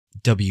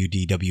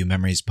WDW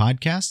Memories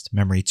Podcast,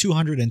 Memory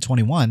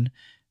 221,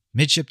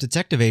 Midship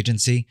Detective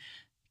Agency,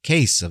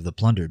 Case of the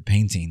Plundered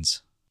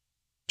Paintings.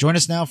 Join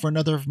us now for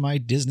another of my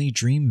Disney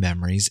Dream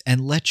memories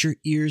and let your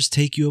ears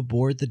take you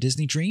aboard the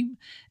Disney Dream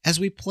as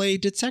we play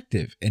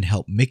detective and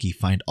help Mickey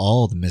find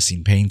all the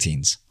missing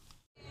paintings.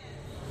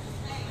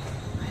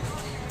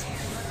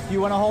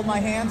 You want to hold my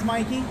hands,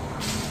 Mikey?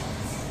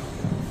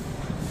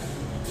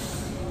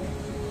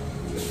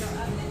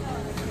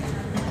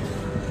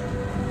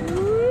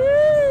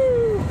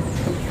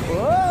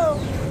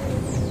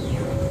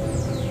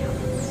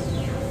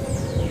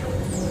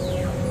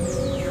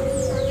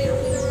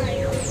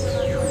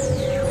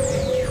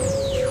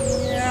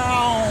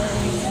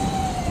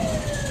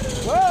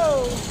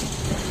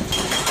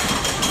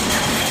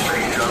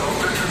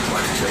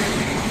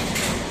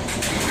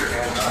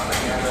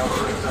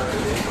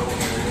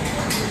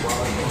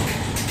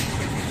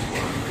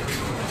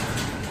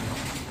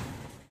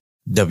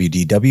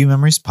 WDW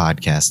Memories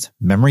Podcast,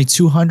 Memory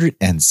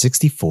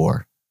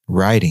 264,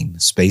 Riding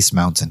Space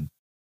Mountain.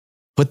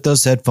 Put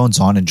those headphones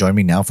on and join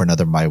me now for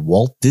another of my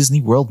Walt Disney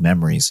World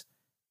memories,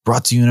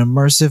 brought to you in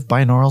immersive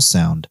binaural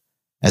sound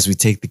as we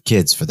take the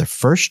kids for their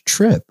first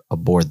trip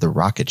aboard the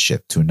rocket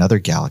ship to another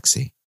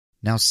galaxy.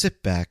 Now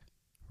sit back,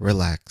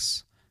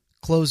 relax,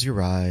 close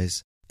your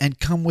eyes, and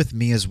come with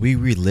me as we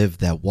relive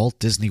that Walt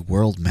Disney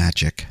World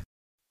magic.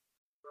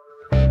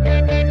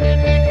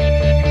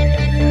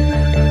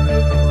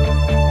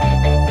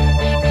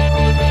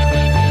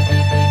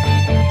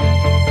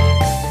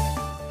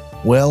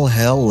 Well,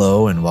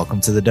 hello, and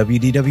welcome to the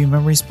WDW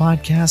Memories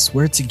Podcast,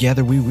 where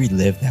together we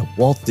relive that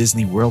Walt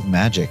Disney World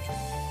magic.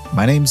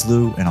 My name's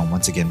Lou, and I'll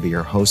once again be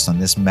your host on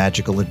this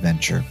magical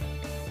adventure.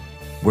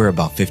 We're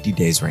about 50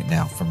 days right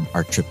now from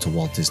our trip to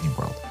Walt Disney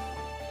World.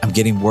 I'm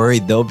getting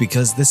worried, though,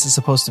 because this is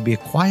supposed to be a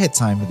quiet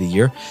time of the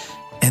year,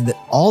 and that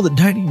all the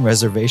dining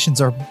reservations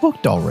are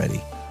booked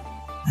already.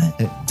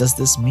 Does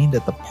this mean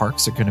that the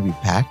parks are going to be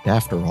packed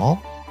after all?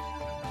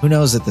 Who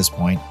knows at this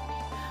point?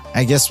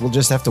 I guess we'll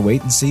just have to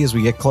wait and see as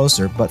we get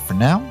closer, but for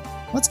now,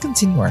 let's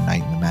continue our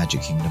night in the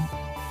Magic Kingdom.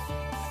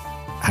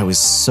 I was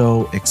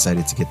so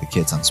excited to get the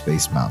kids on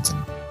Space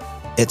Mountain.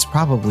 It's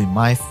probably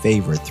my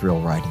favorite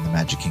thrill ride in the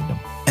Magic Kingdom,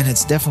 and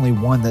it's definitely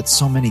one that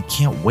so many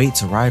can't wait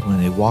to ride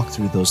when they walk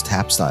through those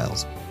tap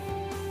styles.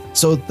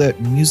 So the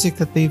music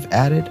that they've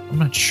added, I'm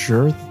not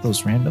sure that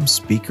those random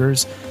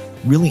speakers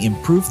really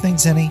improve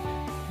things any,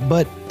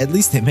 but at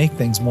least they make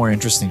things more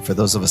interesting for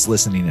those of us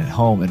listening at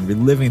home and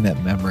reliving that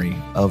memory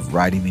of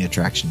riding the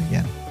attraction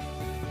again.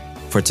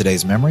 For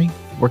today's memory,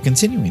 we're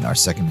continuing our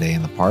second day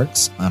in the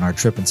parks on our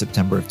trip in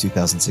September of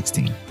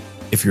 2016.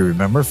 If you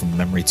remember from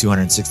Memory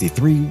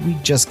 263, we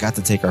just got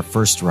to take our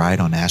first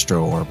ride on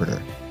Astro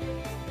Orbiter.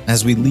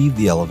 As we leave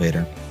the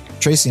elevator,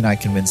 Tracy and I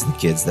convinced the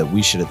kids that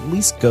we should at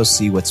least go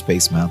see what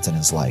Space Mountain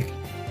is like,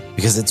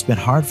 because it's been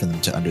hard for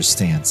them to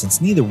understand since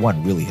neither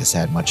one really has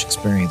had much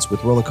experience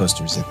with roller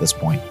coasters at this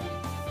point.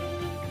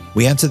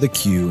 We enter the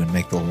queue and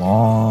make the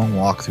long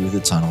walk through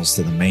the tunnels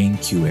to the main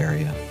queue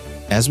area.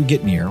 As we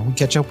get near, we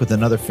catch up with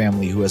another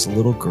family who has a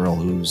little girl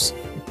who's,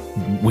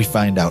 we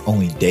find out,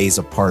 only days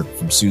apart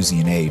from Susie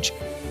in age,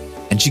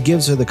 and she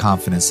gives her the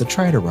confidence to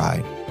try to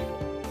ride.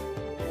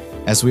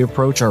 As we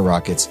approach our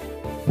rockets,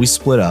 we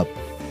split up,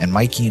 and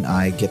Mikey and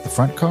I get the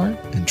front car,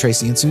 and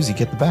Tracy and Susie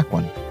get the back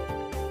one.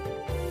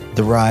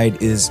 The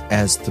ride is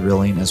as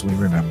thrilling as we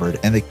remembered,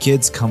 and the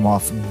kids come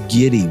off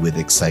giddy with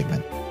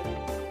excitement.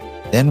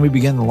 Then we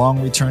begin the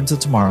long return to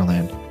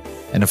Tomorrowland,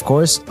 and of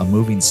course, a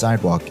moving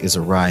sidewalk is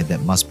a ride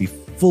that must be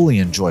fully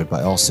enjoyed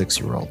by all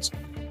 6-year-olds,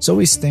 so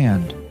we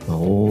stand the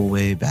whole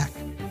way back.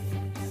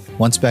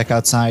 Once back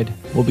outside,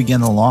 we'll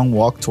begin the long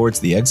walk towards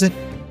the exit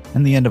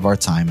and the end of our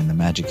time in the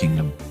Magic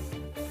Kingdom.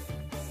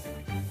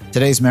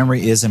 Today's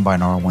memory is in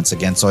binaural once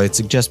again, so I'd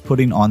suggest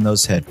putting on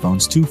those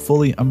headphones to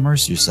fully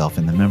immerse yourself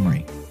in the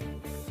memory.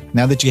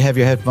 Now that you have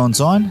your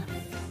headphones on,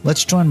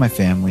 let's join my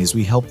family as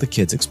we help the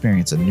kids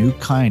experience a new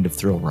kind of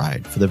thrill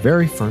ride for the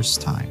very first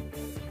time.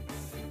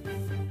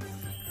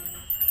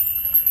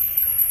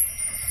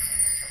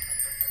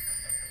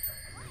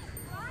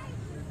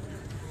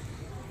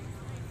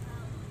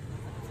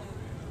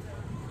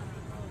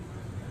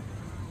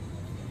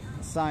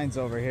 Signs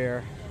over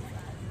here.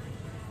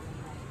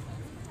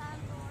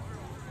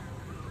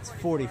 It's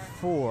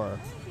 44.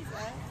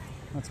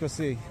 Let's go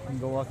see. We can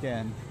go walk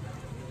in.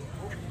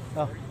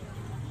 Oh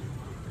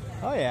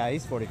yeah,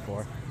 he's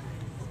 44.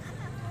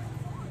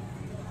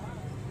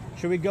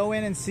 Should we go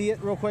in and see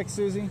it real quick,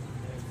 Susie?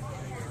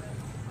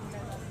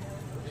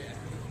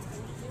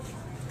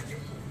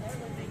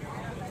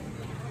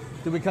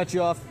 Did we cut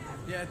you off?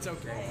 Yeah, it's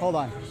okay. Hold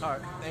on. All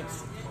right,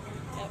 thanks.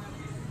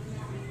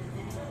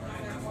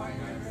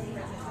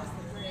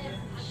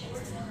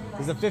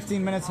 Is it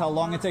 15 minutes how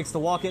long it takes to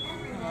walk it?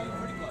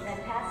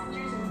 And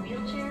passengers in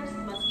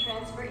wheelchairs must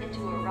transfer into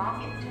a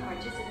rocket to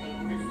participate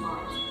in this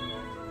launch.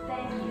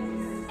 Thank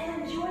you,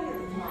 and enjoy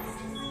your flight.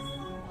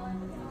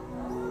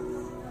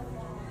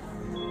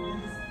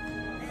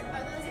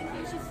 Are those in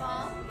case you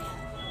fall?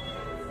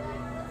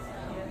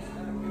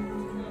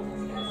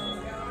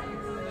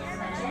 Yeah.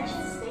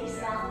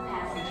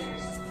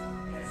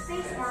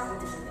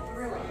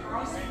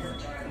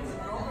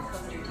 roller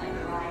coaster type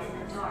ride in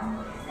the dark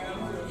that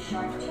includes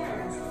sharp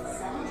turns,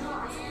 sudden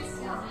drops, and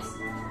stops.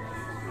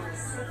 For a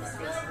safe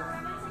space where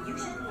you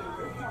should be in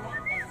good health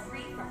and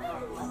free from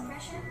high blood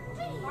pressure,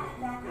 heart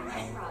valve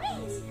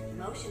problems,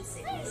 motion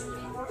sickness, or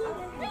other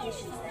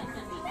conditions that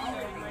could be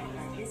aggravating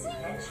at this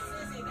adventure.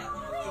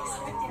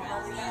 Expected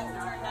weather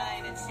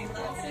Nine, and she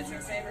loves it. It's her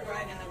favorite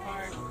ride in the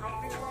park.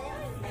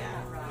 Yeah,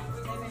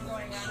 they've been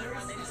going round and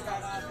round. They just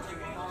got off. And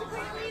they're going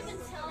Before you even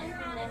tell her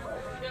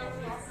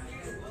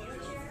passengers in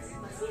wheelchairs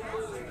must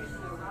transfer into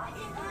a ride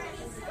in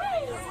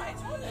I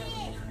told them.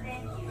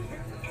 Thank you.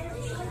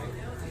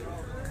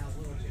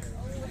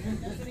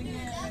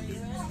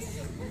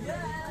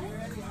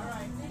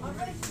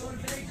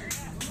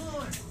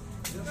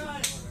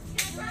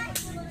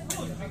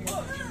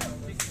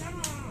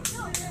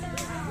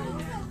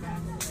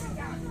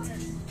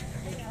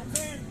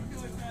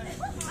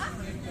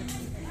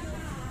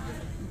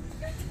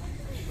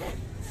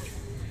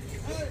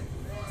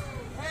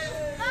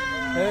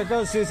 There it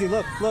goes, Susie.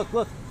 Look, look,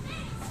 look.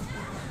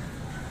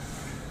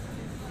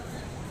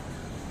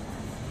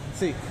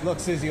 See, look,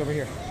 Susie, over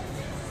here.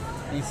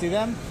 You see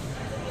them?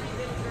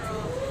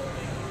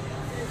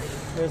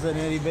 There's an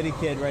itty bitty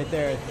kid right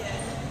there.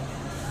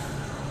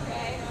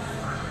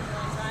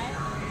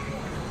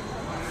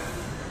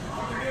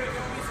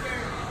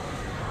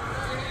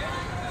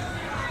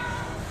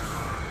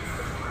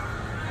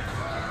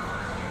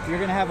 You're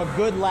gonna have a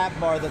good lap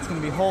bar that's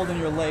gonna be holding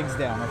your legs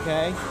down,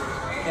 okay?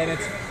 And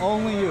it's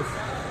only you.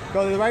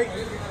 Go to the right.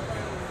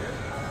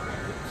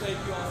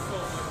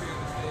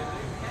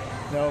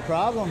 No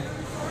problem.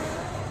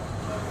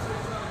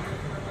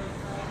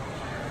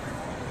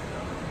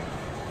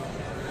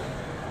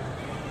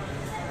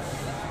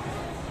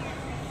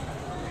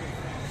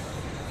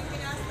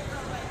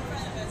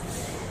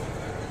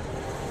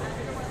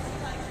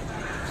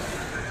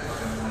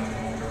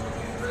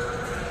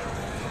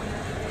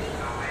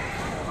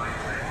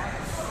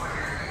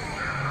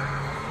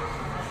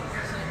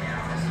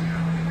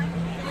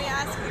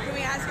 Can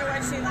we ask her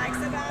what she likes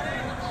about it?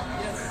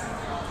 Yes.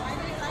 Why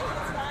do you like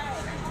this ride?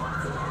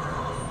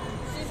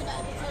 She's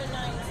about to turn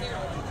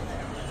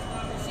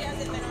 9-0. She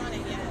hasn't been on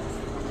it yet.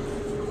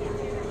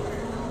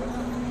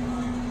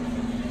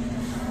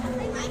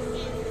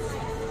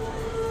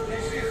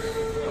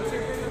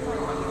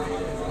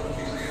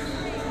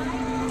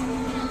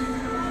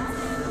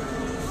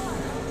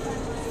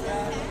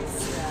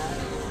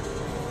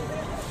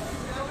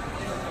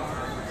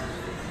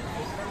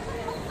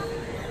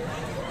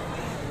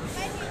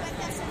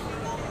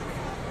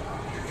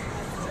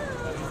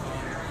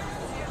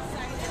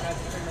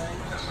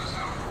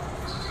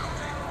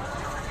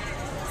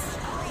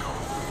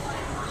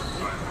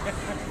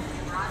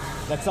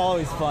 That's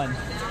always fun.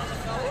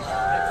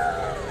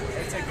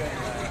 It's a good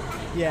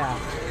ride. Yeah.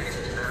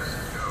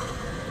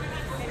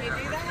 Can you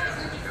do that?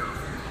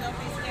 Don't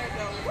be scared.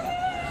 Go.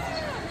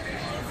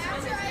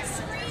 After I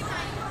scream,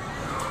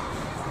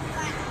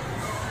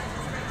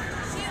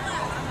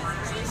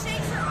 she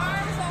shakes her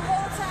arms the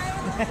whole time.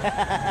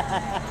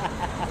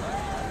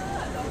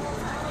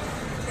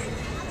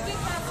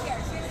 She's not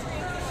scared. She's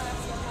screaming the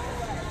whole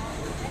way.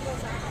 And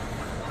goes on.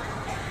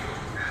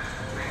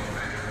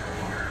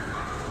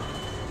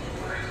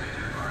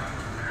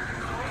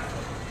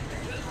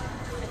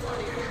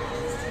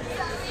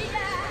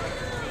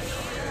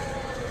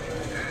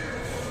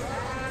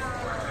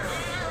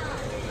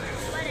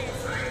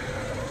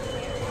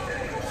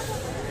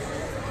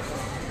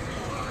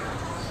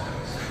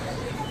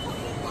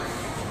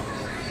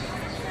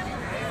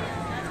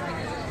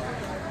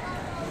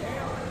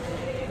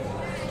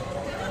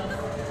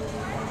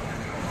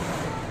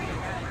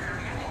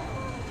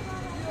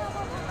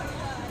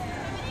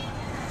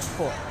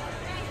 Four.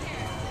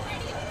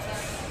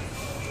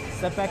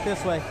 Step back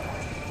this way.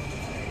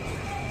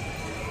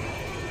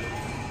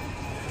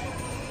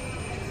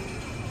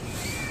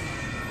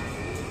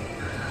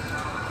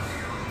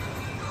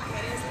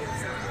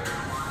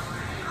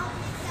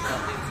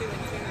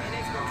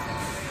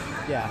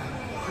 Yeah.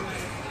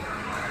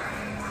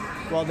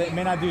 Well, they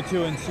may not do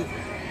 2 and 2.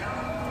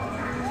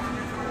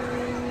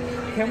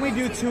 Can we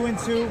do 2 and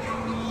 2?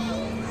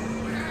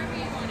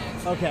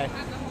 Okay.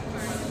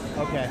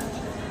 Okay.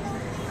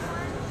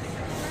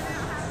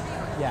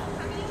 Yeah.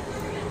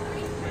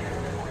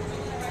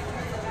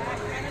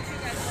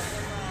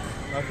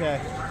 Okay.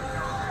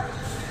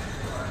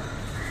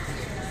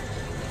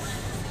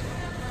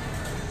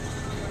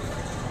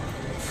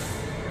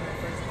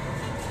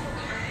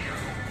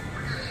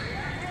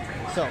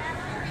 So.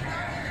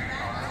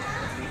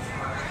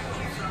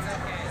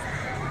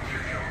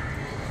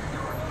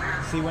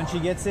 See, when she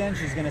gets in,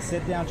 she's going to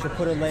sit down. She'll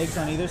put her legs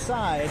on either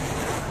side,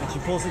 and she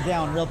pulls it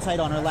down real tight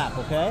on her lap,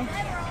 okay?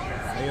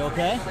 Are you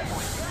okay?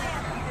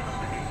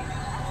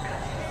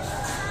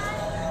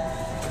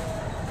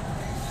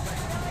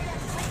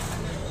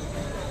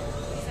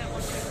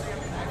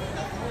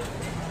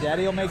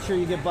 Daddy will make sure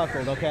you get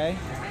buckled, okay?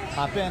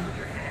 Hop in.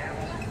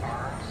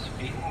 Arms,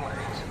 feet, and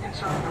legs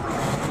inside the room.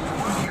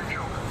 Watch your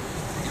children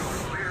until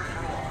clear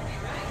for launch.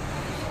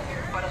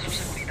 Para su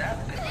seguridad,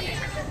 permanezca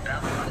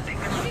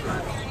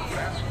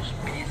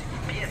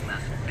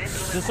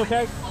this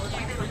okay?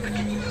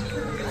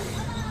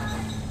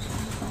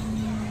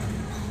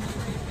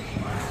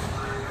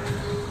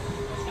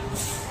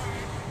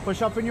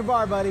 Push up in your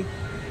bar, buddy.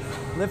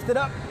 Lift it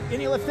up.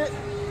 Can you lift it?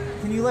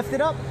 Can you lift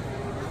it up?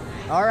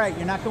 All right,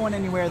 you're not going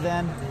anywhere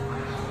then.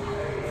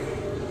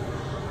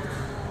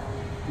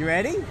 You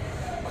ready?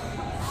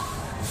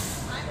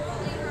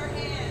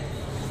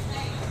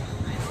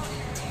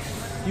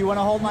 Do you want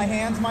to hold my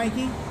hands,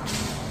 Mikey?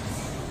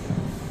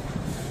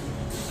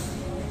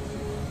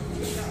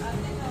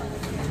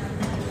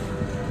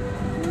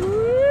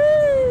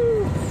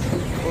 Woo!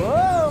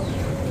 Whoa!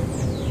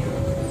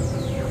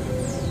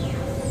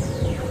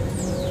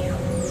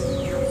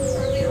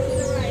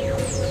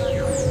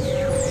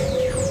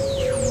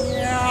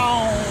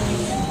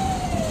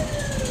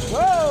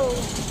 Whoa!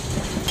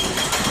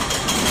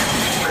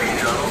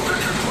 Space Shuttle,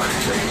 this is flight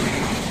safety.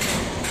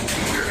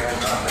 Keep your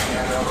hands on the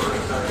handout or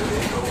inside the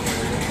vehicle.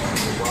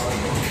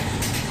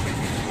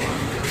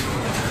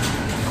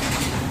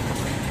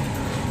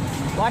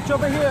 Watch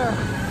over here.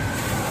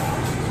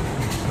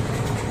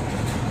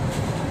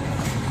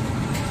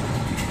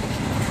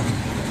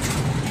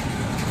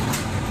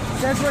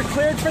 Says we're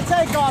cleared for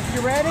takeoff.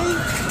 You ready?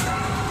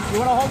 You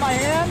want to hold my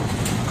hand?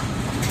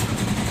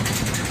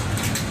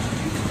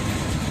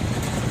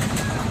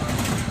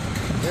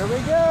 Here we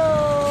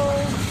go.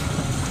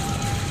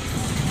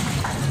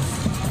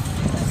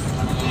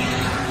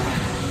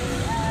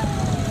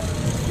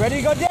 Ready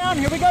to go down?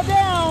 Here we go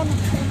down.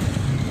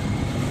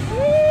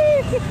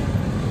 Whee!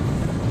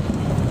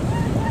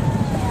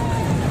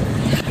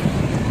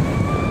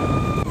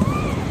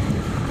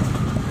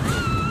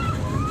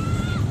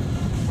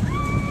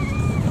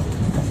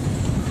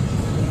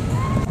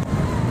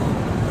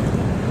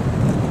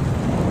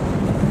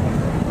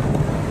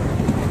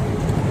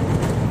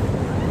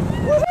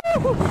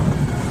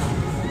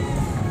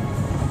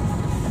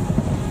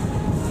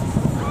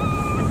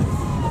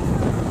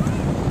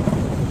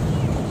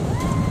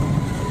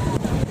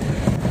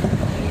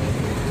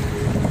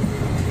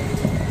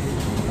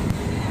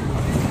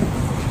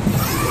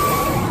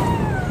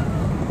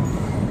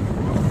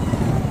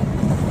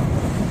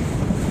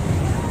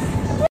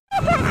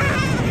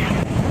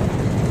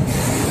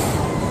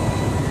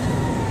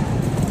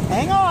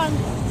 Hang on.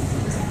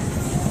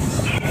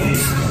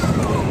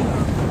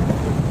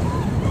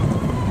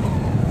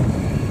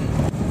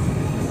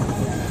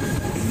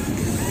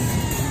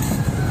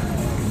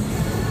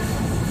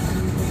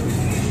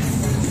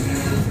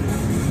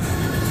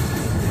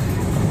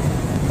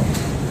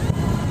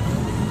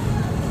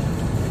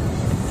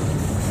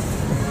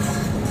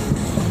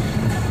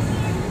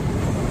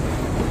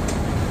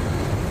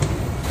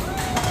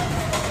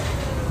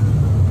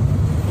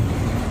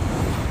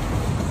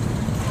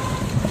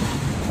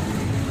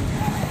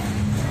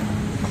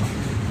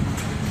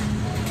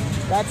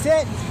 That's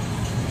it.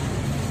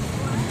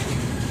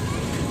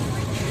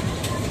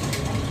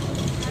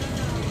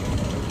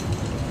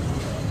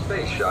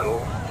 Space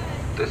Shuttle,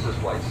 this is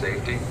flight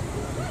safety.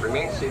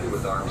 Remain seated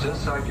with arms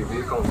inside your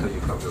vehicle until you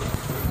come to a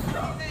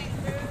stop.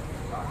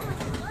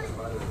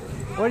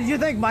 What did you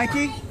think,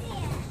 Mikey?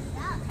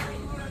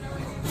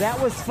 That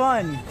was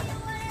fun.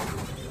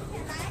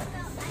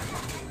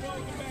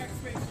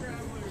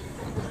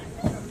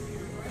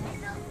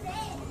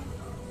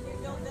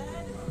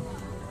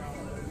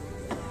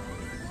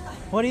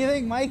 What do you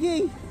think,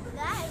 Mikey?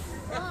 That's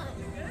fun.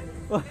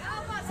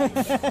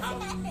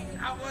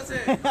 How was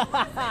it?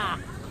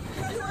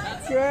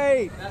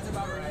 Great. That's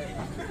about right.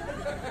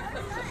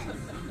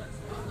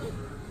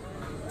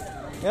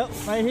 Yep,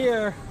 right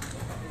here.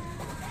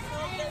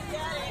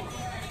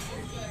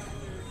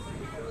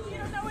 You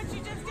don't know what you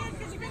just did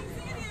because you couldn't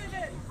see any of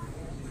it.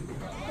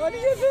 What do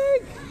you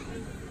think?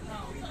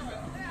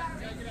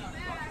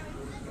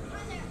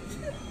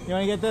 You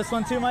want to get this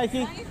one too, Mikey?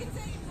 You can say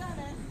you've done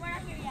it. We're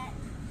not here yet.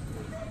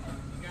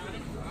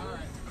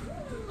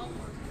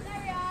 There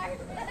we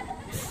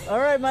are. All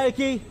right,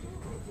 Mikey.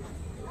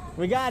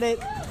 We got it.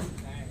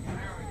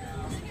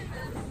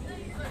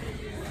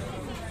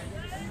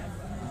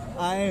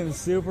 I am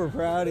super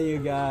proud of you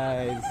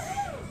guys.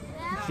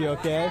 Is she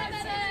okay?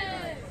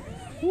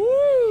 Do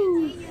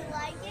Woo! you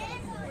like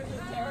it?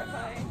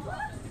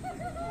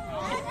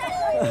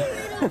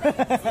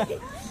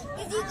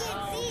 Because you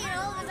can't see it,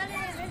 all of a sudden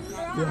it's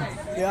wrong.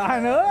 Yeah, I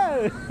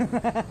know.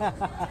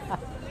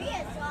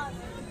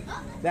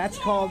 That's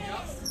called,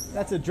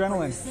 that's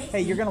adrenaline.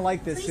 Hey, you're going to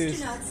like this, Please Suze.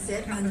 do not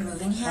sit on the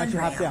moving Why don't you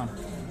hop handrail. down?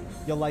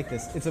 You'll like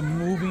this. It's a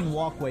moving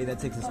walkway that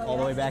takes us all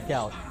the way back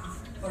out.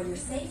 For your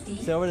safety,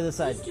 Sit over to the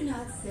side. please do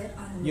not sit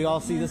on the You all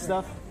moving see this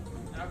handrail. stuff?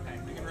 Okay,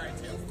 we can ride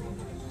too.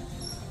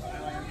 I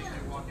like them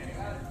to walk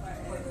anyway.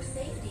 For your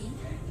safety,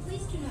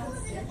 please do not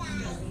sit on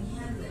the moving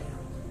handrail.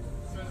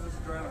 As soon as this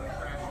adrenaline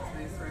crashes,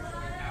 these three should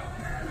be out.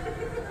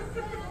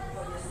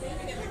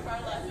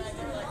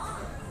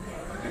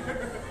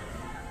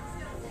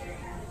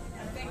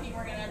 I'm thinking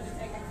we're going to have to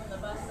take him from the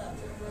bus up.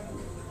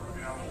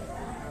 I'm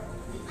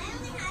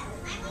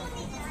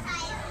only this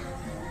side.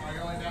 Are you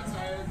only that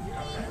side?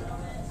 Okay.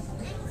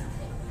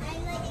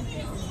 I'm like, if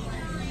you're seeing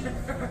it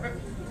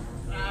on.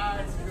 Ah,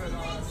 it's good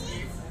on.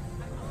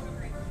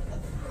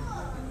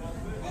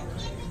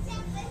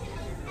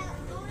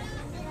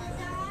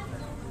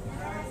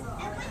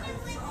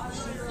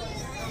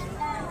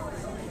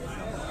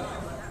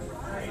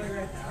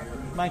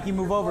 Mikey,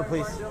 move over,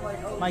 please.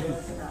 Mikey,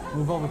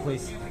 move over,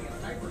 please.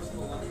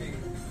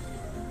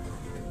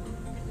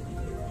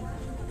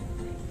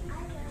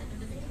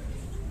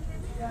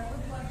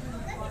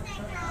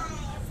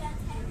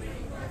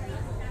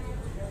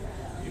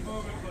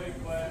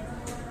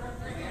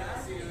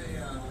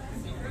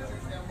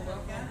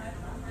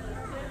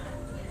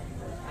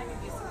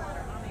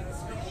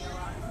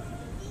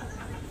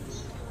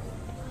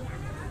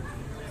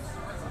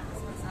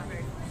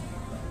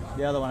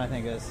 The other one, I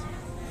think, is.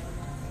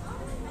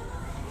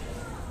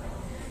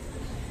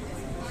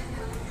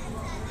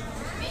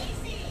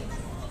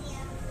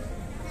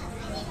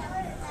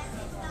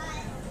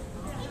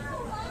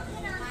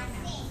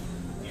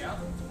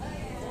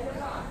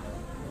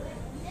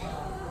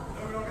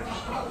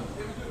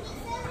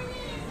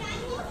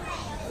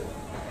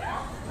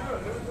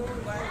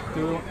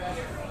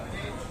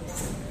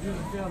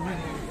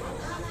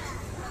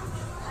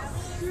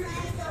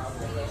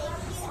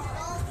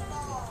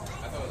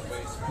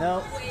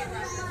 No. No,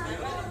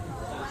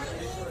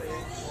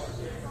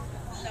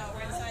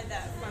 we're inside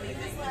that funny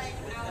thing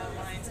with the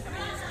lines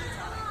coming in from the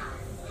top.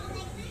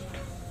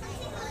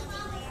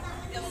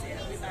 You'll see it.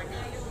 We'll be back now.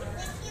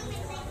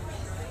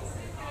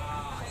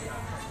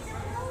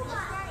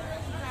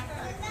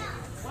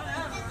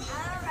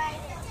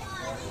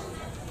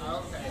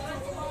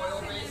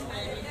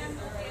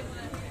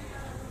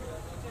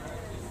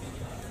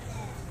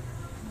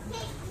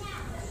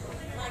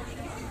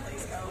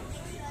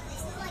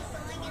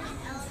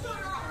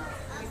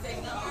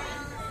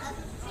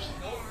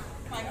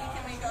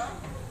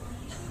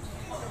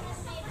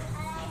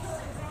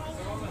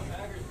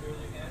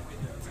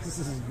 This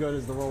is as good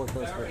as the roller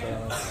coaster.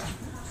 Yeah,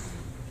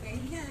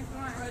 you can if you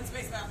want. Road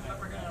Space Mountain, but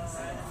we're going to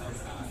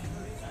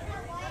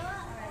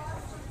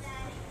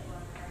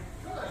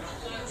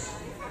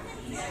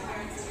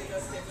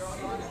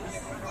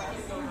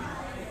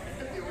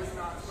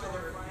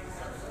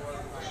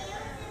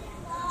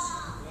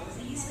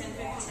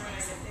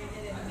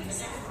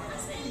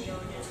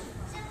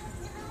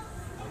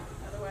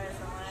otherwise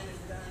the line is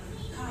done.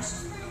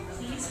 Caution.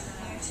 Please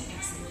prepare to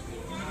exit.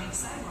 The moving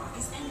sidewalk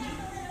is ending.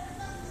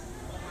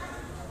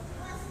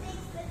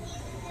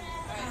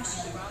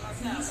 Caution.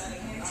 Please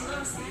prepare to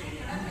exit.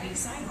 The moving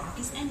sidewalk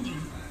is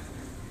ending.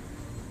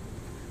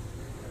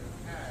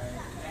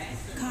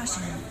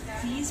 Caution.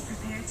 Please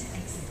prepare to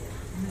exit.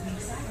 The moving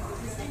sidewalk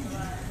is ending.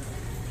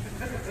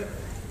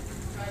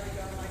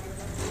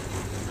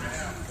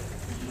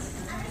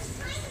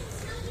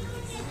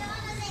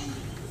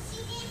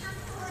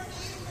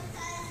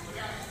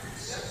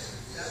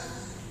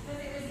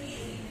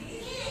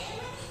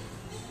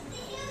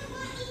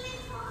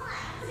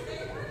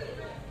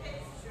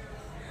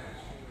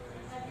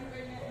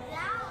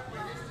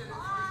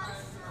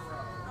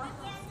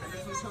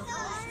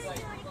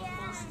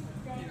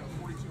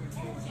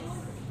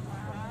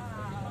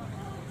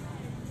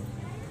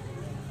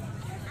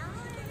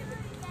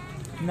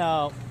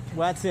 No,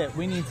 that's it.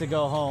 We need to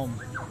go home.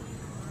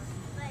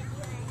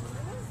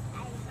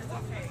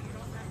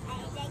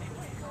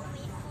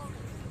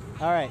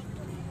 All right.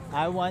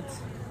 I want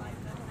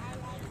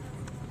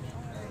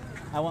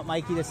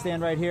Mikey to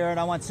stand right here, and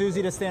I want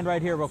Susie to stand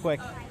right here real quick.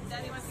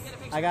 Daddy wants to get a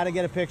picture. I got to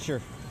get a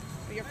picture.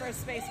 For your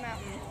first Space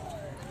Mountain.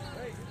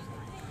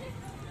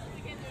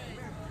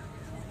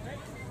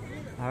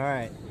 All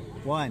right.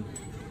 1,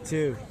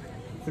 2,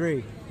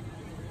 3.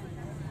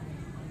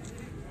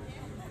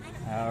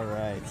 All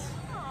right.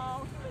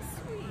 Oh, that was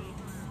sweet.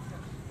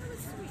 That was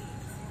sweet.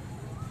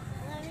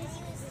 I know. It's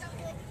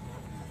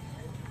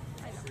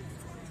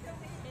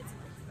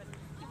but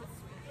he was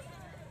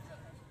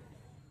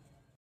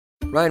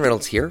sweet. Ryan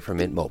Reynolds here from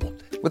Mint Mobile.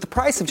 With the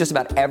price of just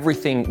about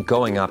everything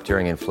going up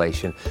during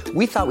inflation,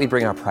 we thought we'd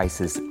bring our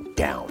prices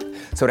down.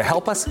 So to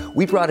help us,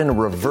 we brought in a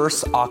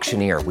reverse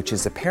auctioneer, which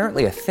is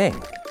apparently a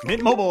thing.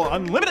 Mint Mobile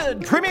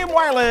Unlimited Premium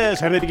Wireless.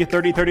 How to get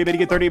 30, 30, bit to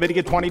get 30, bit to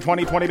get 20,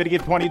 20, 20, bit to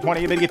get 20,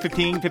 20, bit to get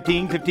 15,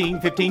 15,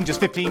 15, 15,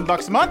 just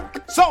 $15 a month?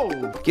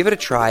 Sold! Give it a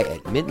try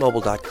at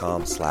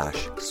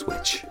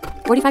mintmobile.com/switch.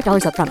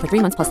 $45 up front for 3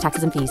 months plus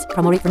taxes and fees.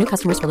 Promo rate for new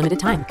customers for limited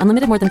time.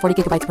 Unlimited more than 40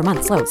 gigabytes per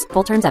month. Slows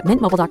full terms at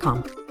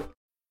mintmobile.com.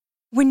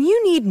 When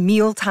you need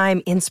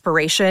mealtime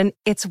inspiration,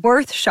 it's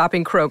worth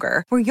shopping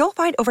Kroger, where you'll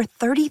find over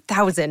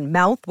 30,000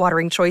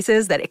 mouth-watering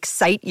choices that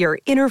excite your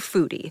inner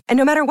foodie. And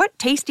no matter what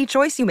tasty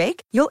choice you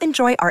make, you'll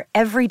enjoy our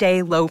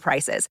everyday low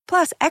prices,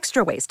 plus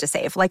extra ways to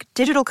save, like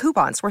digital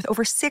coupons worth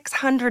over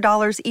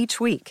 $600 each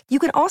week. You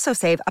can also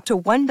save up to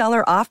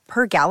 $1 off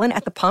per gallon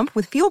at the pump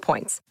with fuel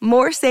points.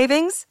 More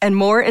savings and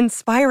more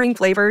inspiring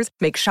flavors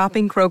make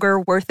shopping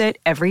Kroger worth it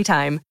every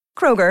time.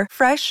 Kroger,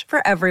 fresh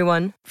for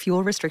everyone.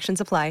 Fuel restrictions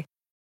apply.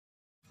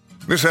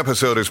 This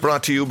episode is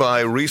brought to you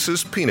by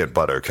Reese's Peanut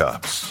Butter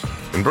Cups.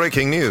 In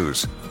breaking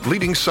news,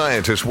 leading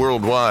scientists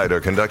worldwide are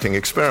conducting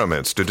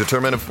experiments to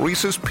determine if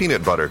Reese's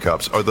Peanut Butter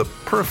Cups are the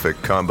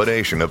perfect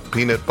combination of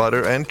peanut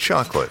butter and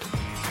chocolate.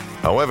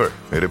 However,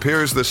 it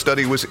appears the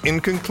study was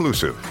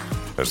inconclusive,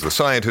 as the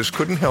scientists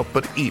couldn't help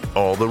but eat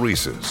all the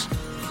Reese's.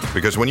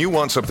 Because when you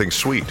want something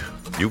sweet,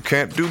 you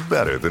can't do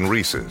better than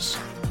Reese's.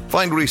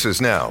 Find Reese's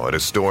now at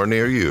a store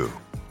near you.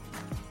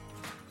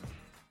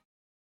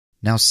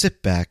 Now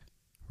sit back,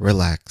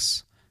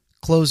 relax,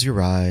 close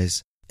your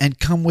eyes, and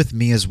come with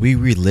me as we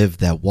relive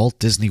that Walt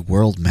Disney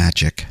World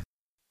magic.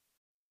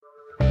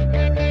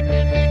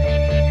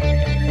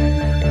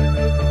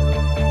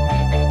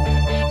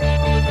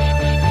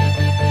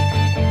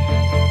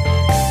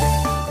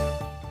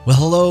 Well,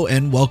 hello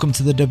and welcome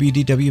to the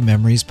WDW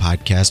Memories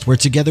podcast, where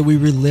together we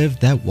relive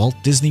that Walt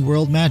Disney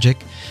World magic.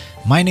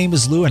 My name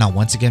is Lou, and I'll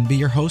once again be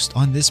your host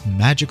on this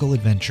magical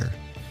adventure.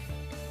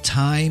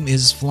 Time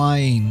is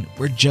flying.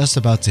 We're just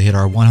about to hit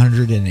our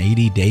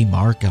 180-day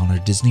mark on our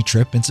Disney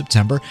trip in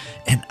September,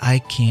 and I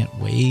can't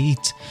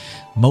wait.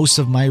 Most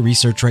of my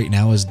research right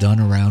now is done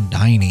around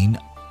dining,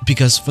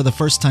 because for the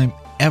first time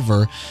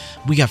ever,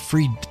 we got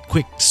free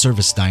quick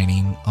service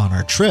dining on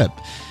our trip.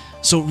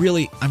 So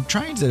really, I'm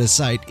trying to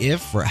decide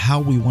if or how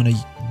we want to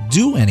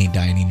do any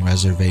dining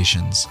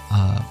reservations.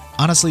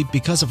 Honestly,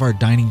 because of our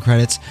dining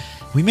credits,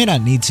 we may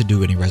not need to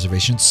do any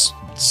reservations,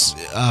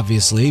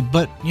 obviously,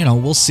 but,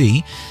 we'll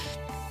see.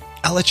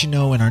 I'll let you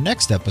know in our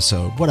next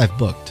episode what I've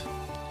booked.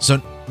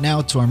 So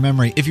now to our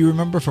memory. If you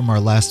remember from our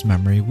last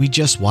memory, we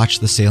just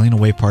watched the sailing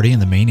away party in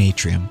the main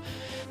atrium.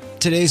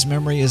 Today's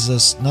memory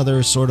is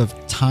another sort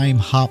of time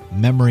hop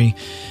memory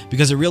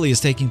because it really is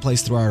taking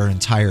place throughout our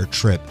entire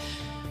trip.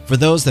 For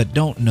those that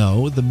don't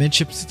know, the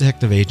Midships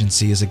Detective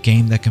Agency is a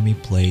game that can be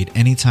played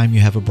anytime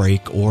you have a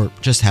break or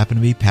just happen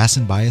to be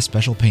passing by a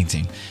special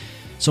painting.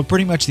 So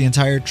pretty much the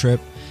entire trip,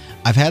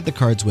 I've had the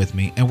cards with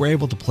me and we're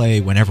able to play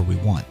whenever we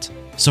want.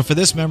 So for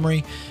this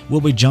memory,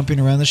 we'll be jumping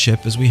around the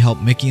ship as we help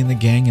Mickey and the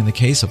gang in the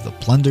case of the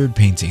plundered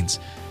paintings.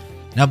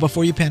 Now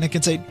before you panic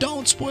and say,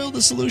 "Don't spoil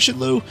the solution,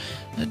 Lou,"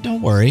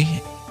 don't worry.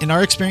 In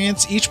our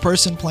experience, each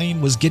person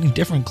playing was getting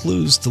different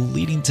clues to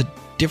leading to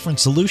different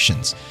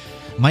solutions.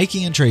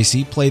 Mikey and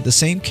Tracy played the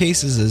same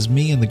cases as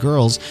me and the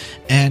girls,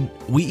 and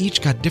we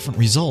each got different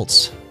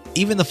results.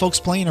 Even the folks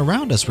playing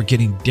around us were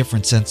getting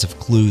different sets of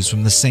clues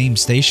from the same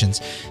stations,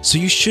 so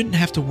you shouldn't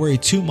have to worry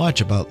too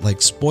much about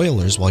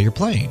spoilers while you're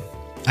playing.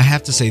 I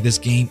have to say, this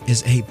game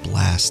is a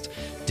blast.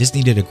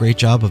 Disney did a great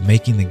job of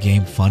making the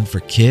game fun for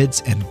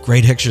kids and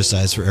great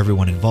exercise for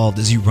everyone involved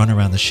as you run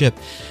around the ship,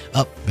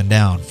 up and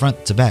down,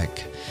 front to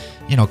back,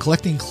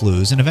 collecting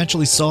clues and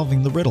eventually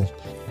solving the riddle.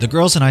 The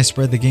girls and I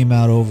spread the game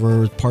out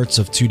over parts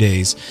of 2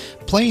 days,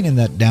 playing in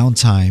that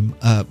downtime,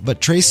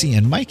 but Tracy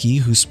and Mikey,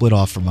 who split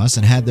off from us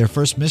and had their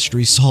first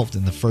mystery solved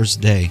in the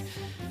first day.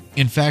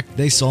 In fact,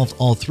 they solved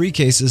all 3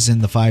 cases in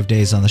the 5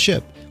 days on the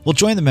ship. We'll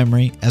join the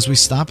memory as we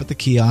stop at the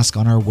kiosk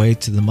on our way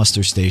to the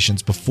muster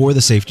stations before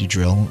the safety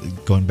drill,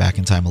 going back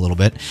in time a little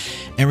bit,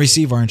 and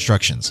receive our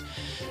instructions.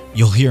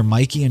 You'll hear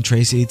Mikey and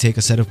Tracy take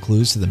a set of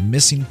clues to the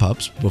missing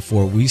pups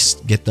before we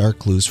get our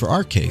clues for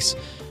our case.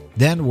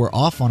 Then we're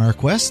off on our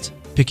quest,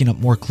 picking up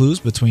more clues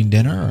between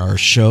dinner, our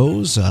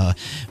shows,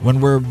 when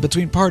we're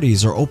between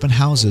parties or open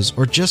houses,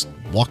 or just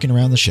walking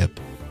around the ship.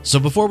 So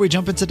before we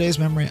jump into today's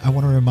memory, I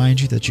want to remind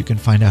you that you can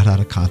find out how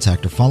to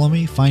contact or follow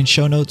me, find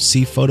show notes,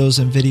 see photos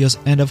and videos,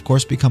 and of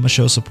course become a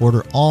show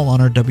supporter, all on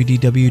our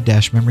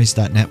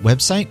www-memories.net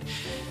website.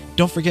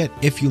 Don't forget,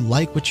 if you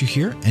like what you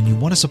hear and you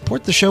want to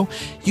support the show,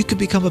 you can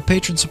become a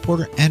patron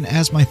supporter, and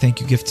as my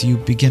thank you gift to you,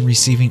 begin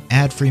receiving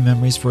ad-free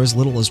memories for as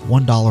little as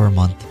 $1 a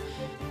month.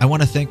 I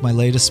want to thank my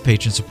latest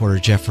patron supporter,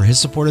 Jeff, for his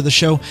support of the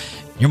show.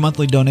 Your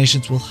monthly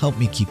donations will help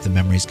me keep the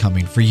memories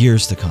coming for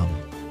years to come.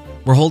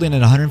 We're holding at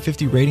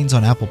 150 ratings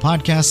on Apple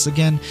Podcasts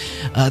again.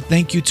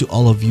 Thank you to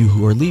all of you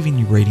who are leaving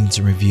your ratings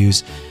and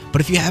reviews. But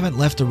if you haven't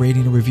left a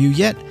rating or review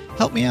yet,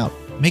 help me out.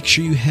 Make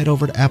sure you head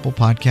over to Apple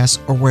Podcasts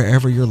or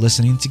wherever you're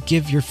listening to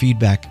give your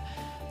feedback.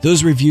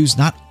 Those reviews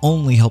not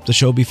only help the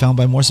show be found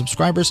by more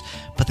subscribers,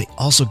 but they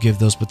also give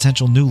those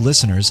potential new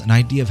listeners an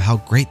idea of how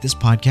great this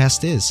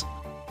podcast is.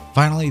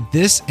 Finally,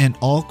 this and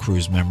all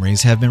cruise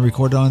memories have been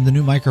recorded on the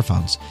new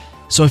microphones.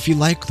 So if you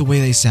like the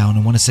way they sound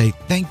and want to say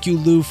thank you,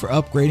 Lou, for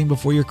upgrading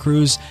before your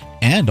cruise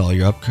and all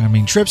your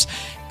upcoming trips,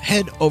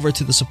 head over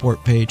to the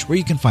support page where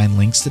you can find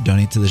links to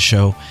donate to the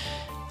show.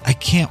 I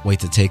can't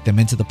wait to take them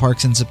into the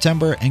parks in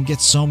September and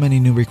get so many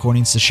new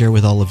recordings to share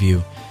with all of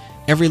you.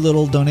 Every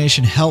little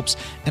donation helps,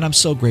 and I'm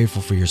so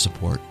grateful for your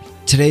support.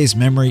 Today's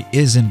memory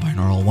is in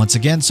binaural once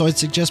again, so I'd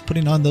suggest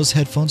putting on those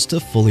headphones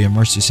to fully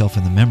immerse yourself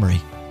in the memory.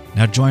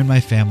 Now join my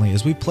family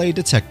as we play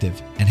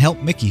detective and help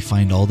Mickey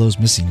find all those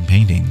missing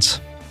paintings.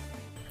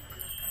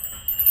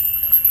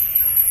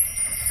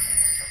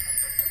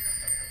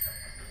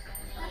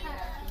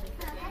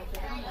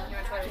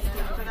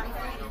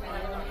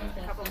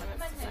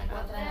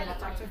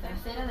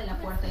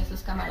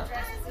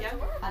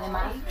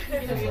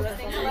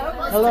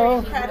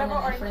 Hello.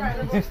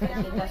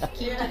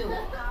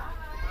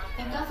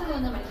 En caso de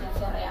una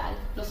emergencia real,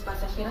 los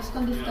pasajeros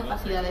con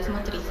discapacidades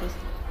motrices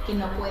que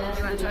no puedan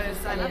subir las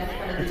escaleras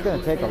para It's going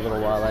to take a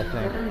little while, I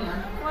think.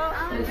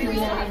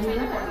 recibirán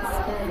ayuda por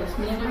parte de los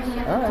miembros de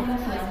la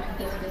tripulación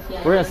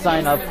especial. We're going to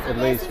sign up at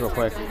least real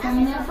quick. Al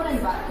caminar por el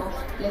barco,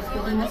 les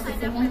pedimos que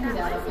tengan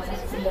cuidado con las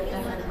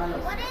cubiertas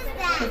resbalosas,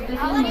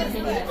 especialmente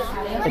en las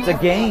áreas It's a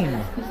game.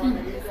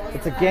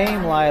 It's a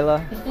game,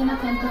 Lila. Estén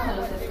atentos a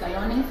los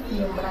escalones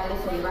y umbrales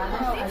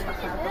elevados al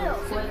pasar por la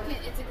escuela,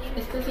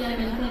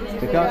 especialmente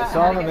dentro de la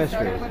Solve the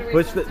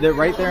mystery. They're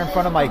right there in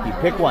front of Mikey.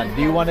 Pick one.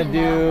 Do you want to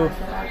do...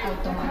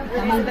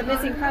 The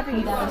missing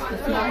puppy. Cuidado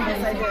especial debe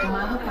ser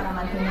tomado para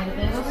mantener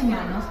dedos y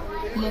manos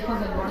lejos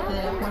del borde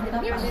de la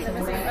puerta para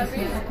asegurar que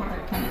cierre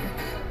correctamente.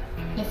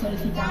 Les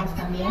solicitamos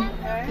también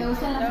que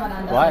usen las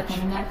barandas para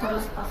caminar por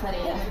las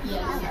pasarelas y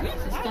al usar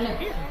las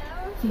escaleras.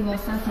 Si no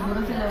están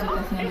seguros de la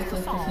ubicación de su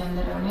estación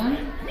de reunión,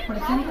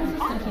 presenten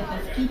sus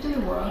tarjetas Key to the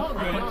World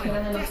a cualquiera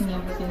de los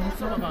miembros de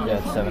nuestra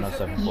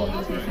tripulación y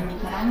ellos les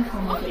indicarán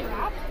cómo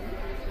llegar.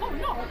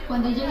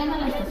 Cuando lleguen a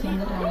la estación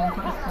de reunión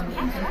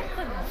correspondiente,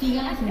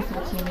 sigan las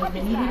instrucciones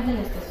del líder de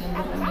la estación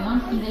de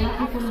reunión y de la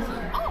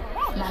tripulación.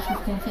 La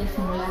asistencia al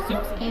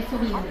simulacro es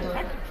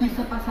obligatoria y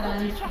se pasará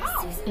lista.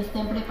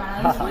 Estén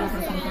preparados para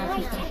presentar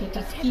sus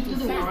tarjetas Key to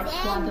the World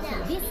cuando se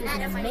las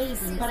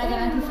pidan. Para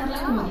garantizar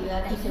la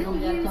comodidad y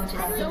seguridad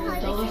constante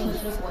de todos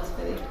nuestros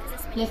huéspedes,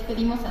 les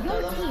pedimos a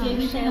todos que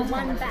eviten las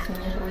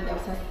conversaciones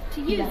ruidosas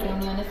y las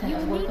reuniones en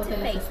los huecos de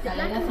las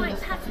escaleras y los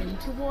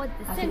pasillos,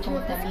 así como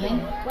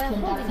también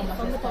sentarse en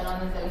los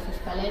escalones de las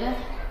escaleras,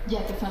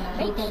 ya que son las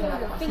rutas de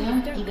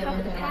evacuación y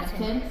deben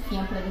permanecer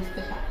siempre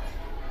despejadas.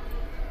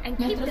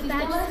 Nuestro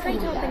sistema de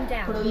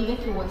seguridad prohíbe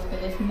que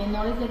huéspedes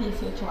menores de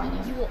 18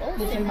 años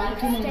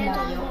desembarquen en el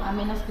navío a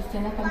menos que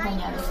estén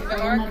acompañados por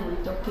un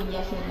adulto que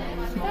viaje en el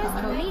mismo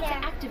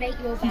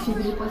camarote. Si su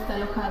grupo está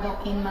alojado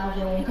en más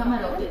de un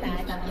camarote y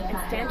están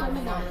viajando con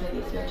menores de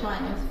 18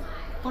 años,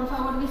 por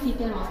favor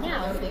visite el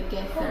mostrador de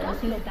Guest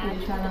Services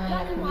ubicado en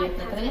la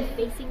cubierta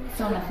 3,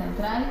 zona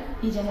central,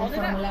 y llene el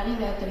formulario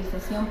de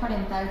autorización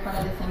parental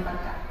para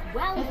desembarcar.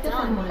 Este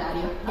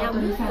formulario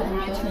autoriza a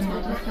adultos en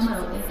otros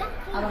camarotes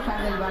a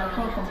bajar del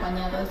barco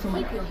acompañado de su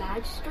menor.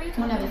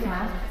 Una vez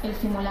más, el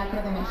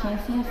simulacro de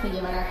emergencia se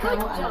llevará a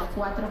cabo a las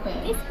 4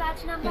 p.m.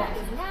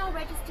 Gracias.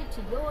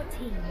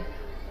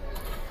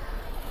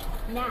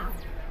 Now,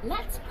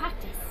 let's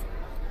practice.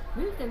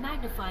 Move the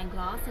magnifying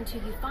glass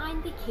until you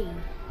find the key.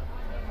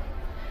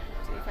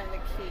 So you find the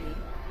key.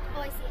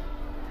 Oh, I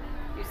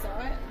see. You saw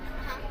it?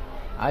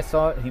 I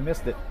saw it. He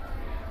missed it.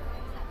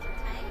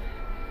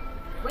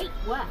 Great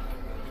work.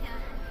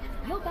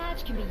 Your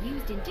badge can be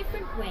used in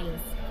different ways.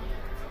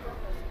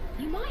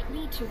 You might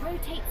need to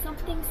rotate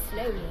something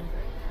slowly.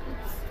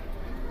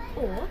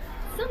 Or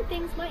some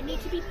things might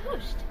need to be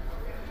pushed.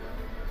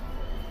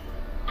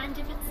 And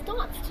if it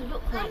starts to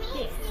look like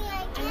this,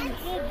 and you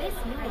hear this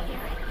noise,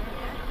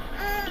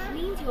 it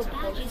means your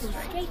badge isn't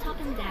straight up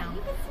and down.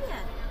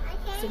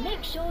 So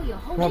make sure you're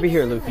holding Come over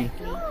here, it Luffy.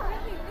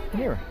 correctly.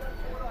 Here.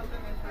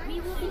 We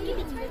will be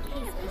giving you a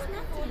case book.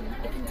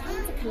 It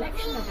contains a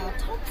collection of our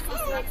top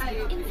suspects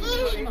with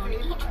information on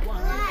each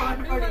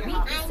one.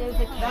 Read this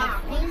over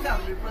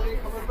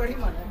carefully.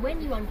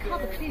 When you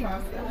uncover clues,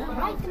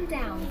 write them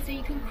down so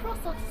you can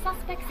cross off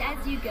suspects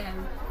as you go.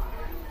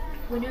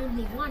 When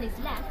only one is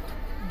left,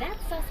 that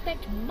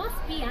suspect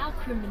must be our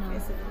criminal.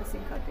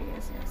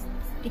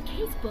 The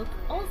case book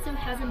also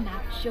has a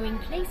map showing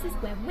places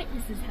where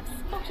witnesses have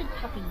spotted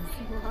puppies.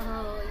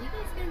 Whoa, you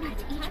guys gonna be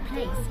At each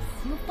place,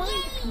 you'll find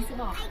a piece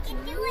of art. I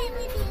can do it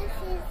with you,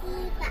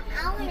 Susie, but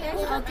I want to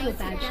Hold up your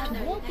badge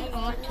toward the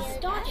art to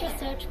start your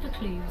search for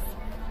clues.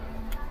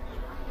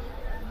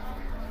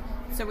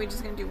 So we're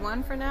just going to do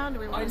one for now? Do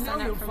we want to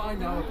sign up for more? I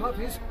know you'll find our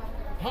puppies.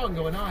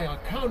 Pongo and I are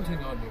counting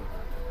on you.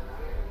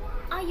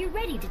 Are you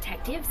ready,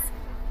 detectives?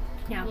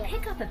 Now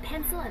pick up a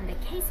pencil and the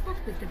casebook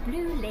with the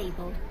blue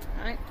label.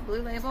 Alright,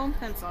 blue label,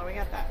 pencil, we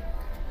got that.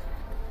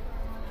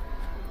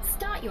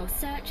 Start your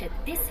search at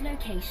this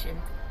location.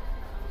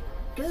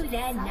 Go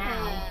there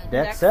now.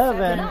 Deck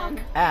 7, Good luck.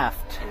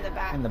 aft, In the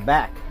back. in the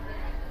back.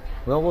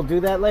 Well, we'll do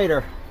that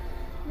later.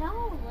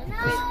 No,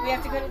 We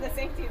have to go to the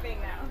safety thing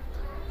now.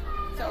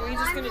 So are we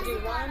just going to do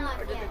one,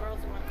 or do the girls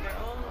want their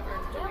own, or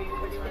do we,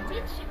 what do you want to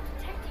do?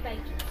 Detective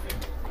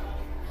Agency.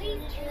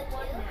 Please choose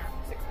one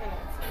now. 6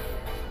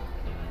 minutes.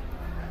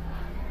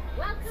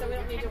 Welcome So we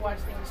don't need to watch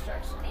the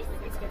instructions. We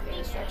can skip the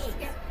instructions.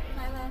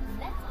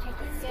 Let's take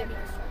a Skip step.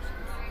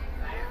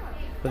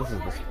 But this is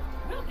this.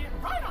 We'll get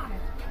right on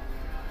it.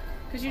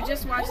 Because you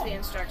just watched the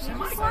instructions.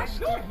 I'm glad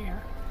you're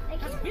here,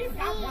 because we've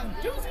got one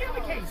doozy of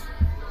a case.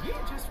 You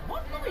just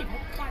won't believe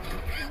it,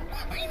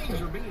 but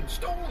babies are being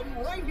stolen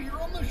right here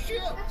on the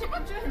ship.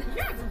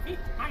 Yes,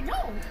 I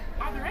know.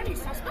 Are there any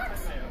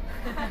suspects?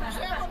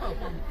 7 of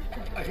them.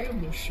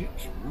 And the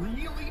ship's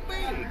really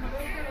big.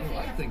 Well,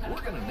 I think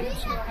we're going to need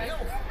some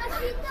help.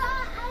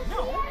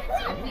 No,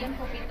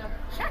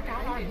 check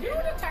out our new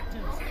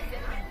detectives.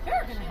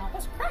 They're going to help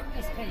us crack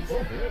this case.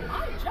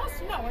 I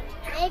just know it.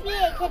 maybe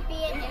it could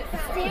be a new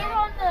stand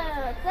on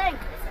the thing.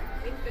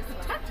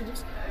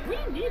 Detectives, we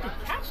need to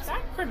catch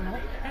that criminal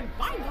and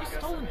find those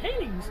stolen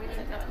paintings.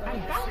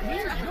 And that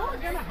means you're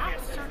gonna have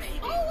to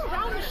search all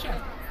around the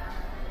ship.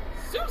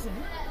 Susan,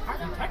 our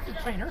detective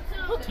trainer,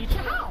 will teach you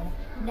how.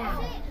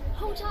 Now,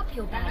 hold up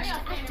your badge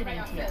to activate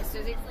it.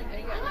 Susie, there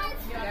you go.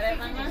 You got it,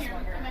 Mama?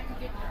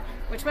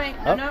 Which way?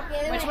 Oh. No,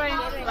 which way?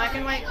 Black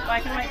and white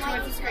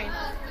towards the screen.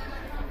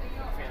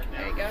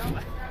 There you go.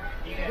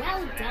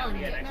 Well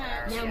done.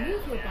 Now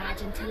move your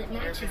badge until it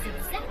matches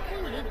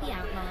exactly with the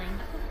outline.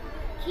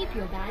 Keep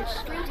your badge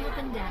straight up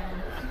and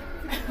down.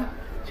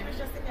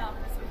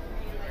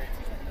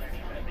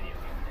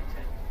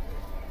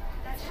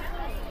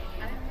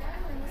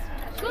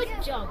 Good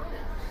job.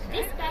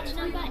 This badge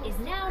number is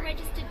now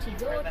registered to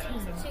your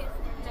team.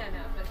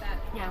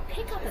 Now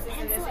pick up a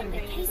pencil and the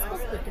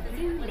casebook with the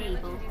blue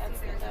label.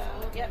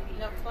 Yep,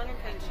 no, 100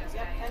 pages.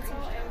 Yep, pencil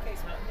and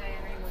casebook.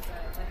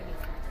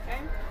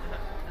 Okay?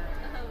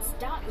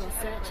 Start your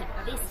search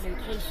at this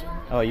location.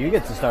 Oh, you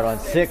get to start on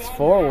 6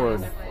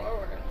 forward.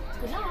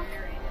 Good luck.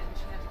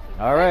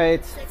 All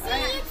right. See,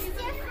 it's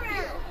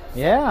different.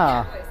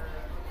 Yeah.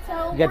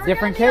 So You get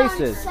different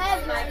cases.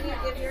 Mike, you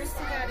give yours to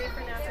Daddy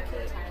for now to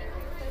keep.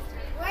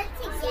 We're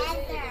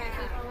together.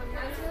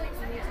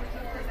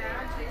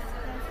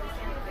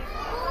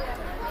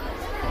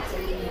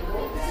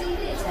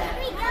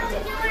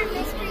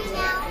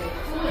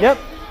 Yep.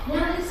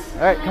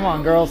 All right, come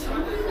on, girls. Let's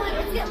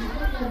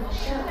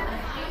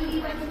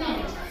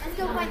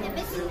go find the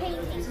missing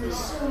painting. Wait,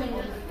 what's the missing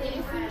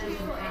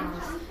painting?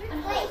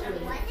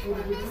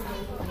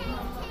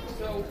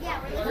 Yeah,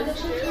 we're looking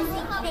for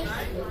the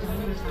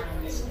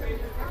missing painting.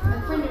 A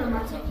friendly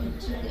reminder to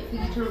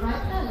feature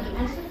right early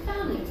and to the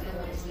families of the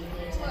Disney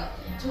Theatre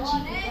to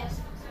achieve the best.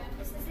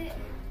 This is it.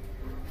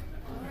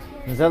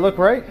 Does that look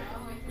right?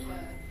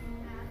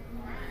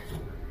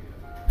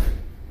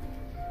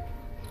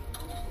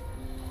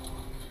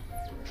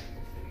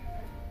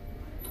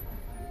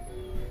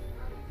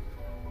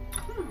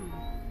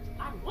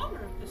 I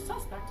wonder if the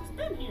suspect has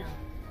been here.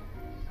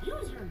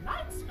 Use your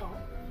night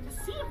scope to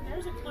see if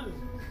there's a clue.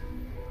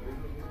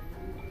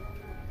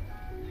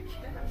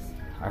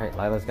 All right,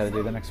 Lila's got to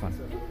do the next one.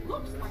 It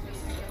looks like a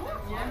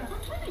storefront for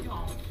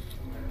Pentagon.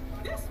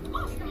 This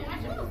must be a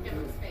clue. The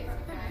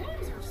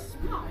names are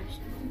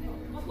smudged,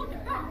 but look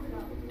at that.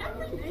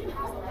 Every name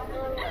has a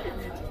letter A in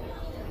it.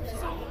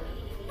 So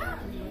that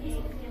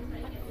means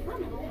the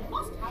criminal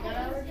must have an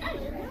A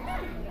in their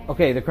name.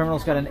 Okay, the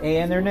criminal's got an A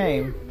in their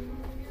name.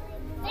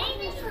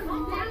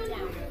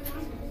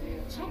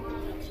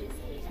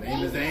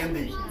 Name is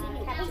Andy. A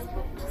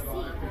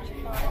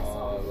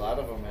lot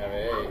of them have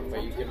A,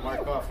 but you can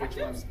mark off which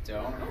ones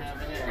don't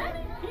have an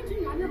A.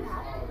 Painting on your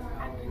map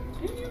and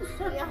continue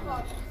searching.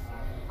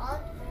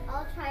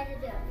 I'll try to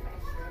do it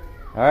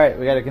first. All right,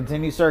 we got to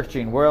continue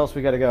searching. Where else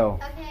we got to go?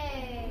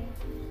 Okay.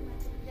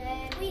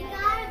 Then we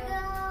gotta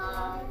go.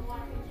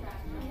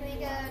 Can we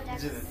go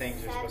next? These are the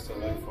things you're supposed to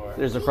look for.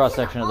 There's a cross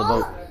section of the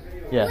boat.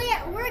 Yeah.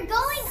 We're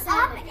going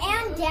up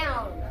and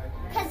down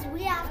because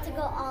we have to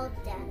go all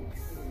decks.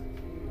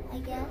 I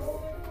guess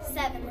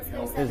 7. Let's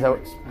go to 7. Is that-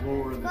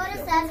 Go to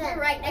 7.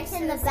 Right next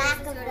in the back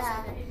of the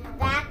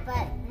back,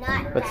 but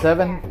not. But back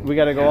 7, there. we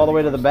got to go all the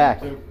way to the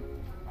back. Then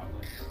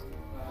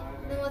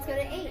let's go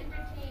to 8.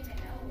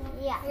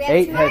 Yeah.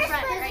 8 has.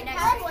 Right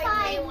next to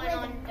A1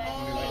 on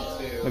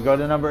We go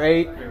to number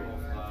 8.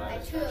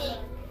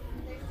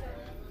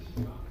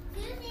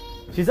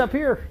 She's up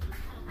here.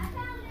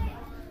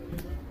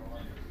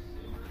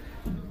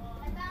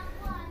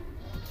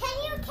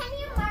 Can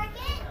you mark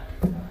it?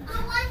 The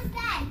ones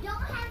that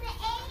don't have an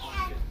A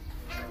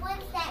and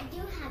ones that do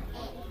have A.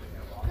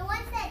 The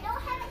ones that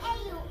don't have an A,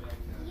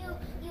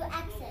 you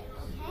exit,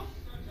 okay?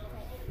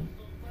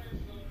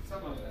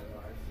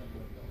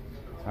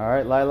 All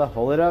right, Lila,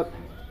 hold it up.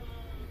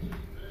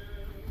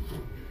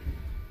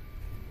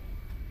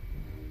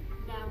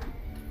 Now,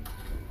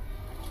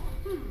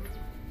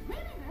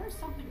 maybe there's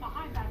something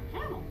behind that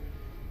panel.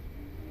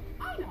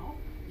 I know.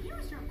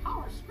 Use your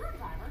power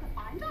screwdriver to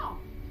find out.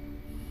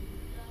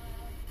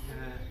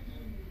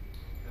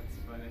 That's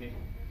funny.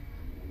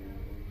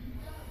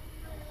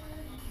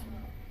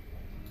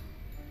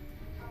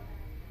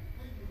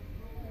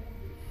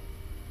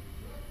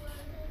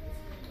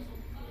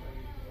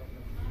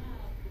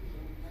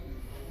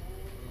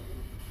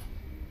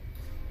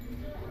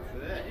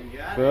 That's it. You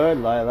got it. Good,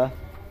 Lila.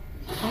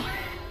 We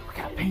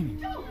got a painting.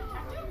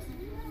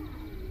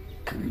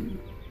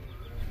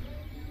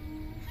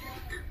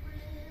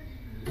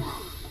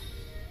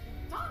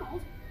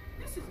 Donald,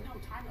 this is no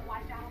time to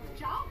lie down on the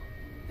job.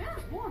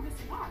 There's more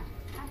missing art,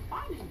 and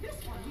finding this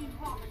one means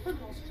we're on the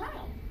criminal's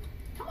trail.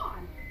 Come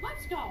on,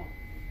 let's go.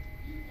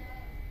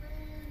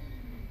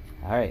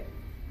 All right,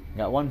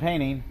 got one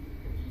painting.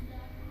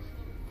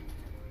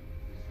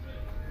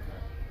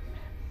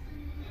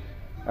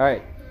 All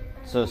right,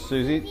 so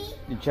Susie,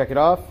 you check it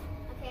off.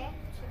 Okay.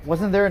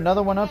 Wasn't there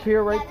another one up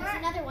here, right? There's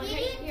another one right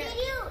here.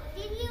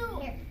 Did you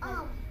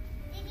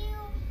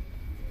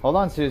Hold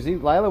on, Susie.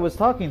 Lila was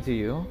talking to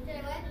you. Did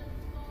I what?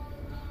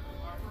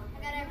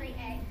 I got every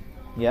A.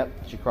 Yep,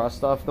 she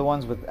crossed off the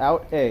ones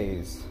without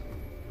A's.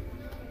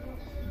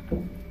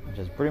 Which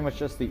is pretty much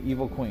just the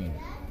evil queen.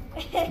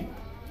 Yeah.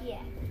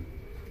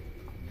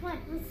 Come on,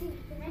 let's see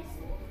the next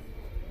one.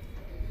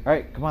 All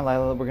right, come on,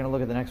 Lila. We're going to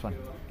look at the next one.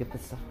 Get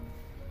this stuff.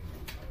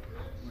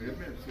 Wait a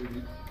minute,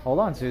 Susie. Hold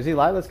on, Susie.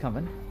 Lila's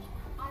coming.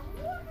 I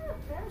wonder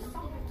if there's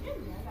something in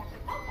there that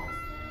could help us.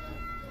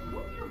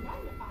 Move your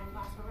magnifying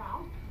glass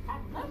around,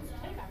 and let's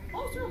take a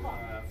closer look.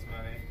 That's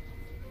funny.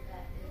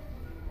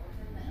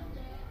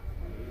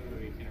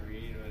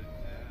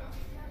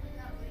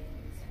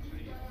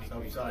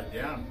 upside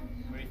down.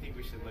 What do you think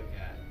we should look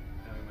at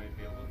that we might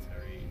be able to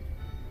read?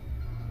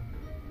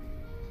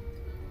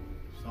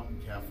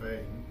 Something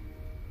cafe.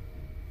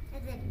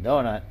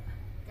 Donut.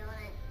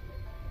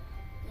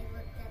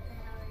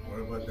 What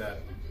about that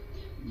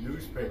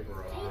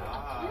newspaper?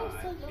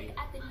 Also look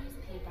at the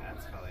newspaper.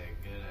 That's probably a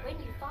good When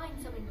idea. you find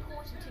some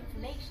important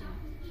information,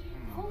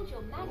 hold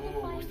your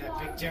magnifying Ooh, that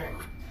glass. picture.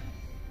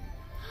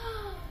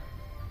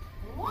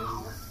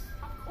 Wow.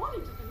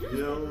 According to the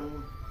Bill,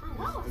 newspaper,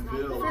 Cruella's Mr. not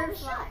Bill. been on the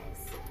show.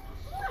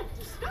 Like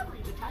discovery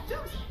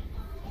detectives.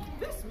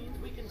 This means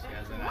we can take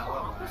has an Cruella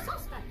off the alibi.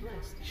 suspect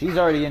list. She's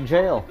already in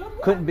jail.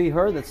 Couldn't be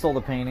her that stole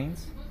the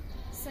paintings.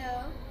 So,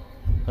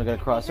 I gotta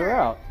cross her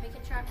out. we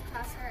can try to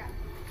cross her out.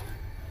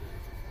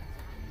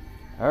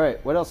 All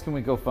right, what else can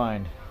we go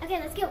find? Okay,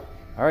 let's go.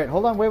 All right,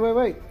 hold on,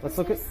 wait. Let's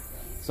look at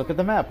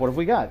the map. What have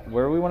we got?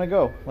 Where do we want to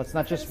go? Let's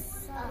not just.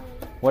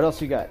 What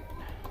else you got?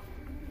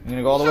 You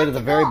gonna go all the way to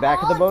the very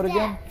back of the boat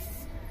again?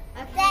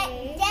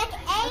 Okay. Deck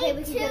 8, okay,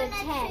 we can go to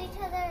 10.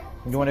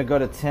 You want to go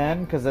to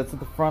 10 because that's at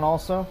the front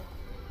also?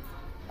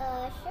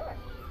 Sure.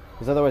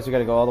 Because otherwise we got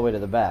to go all the way to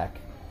the back.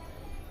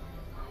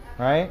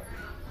 Right?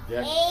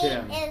 Deck 8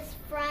 10. is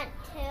front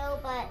too,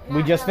 but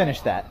We just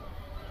finished that.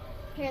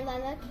 Here,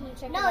 Lila, can you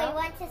check it out? No, we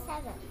went to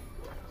 7.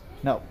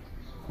 No,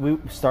 we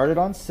started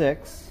on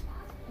 6.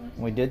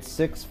 We did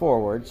 6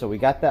 forward, so we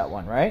got that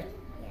one, right?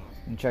 Yeah.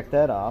 And check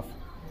that off.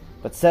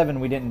 But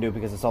 7 we didn't do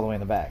because it's all the way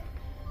in the back.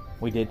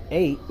 We did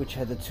 8, which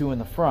had the 2 in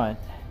the front.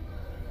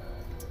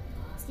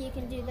 So you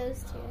can do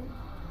those 2.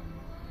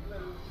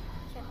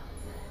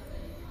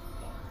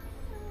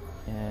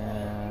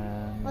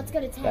 And Let's go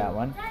to 10. that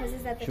one. 'Cause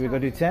it's at the Should we go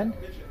top. do 10?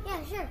 Yeah,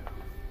 sure.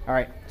 All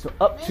right, so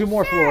up 2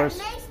 more floors.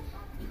 Make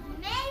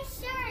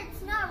sure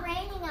it's not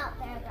raining out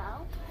there,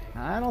 though.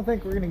 I don't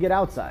think we're going to get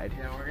outside.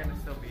 Yeah, we're gonna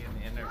still be in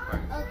the inner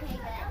part. Okay, good.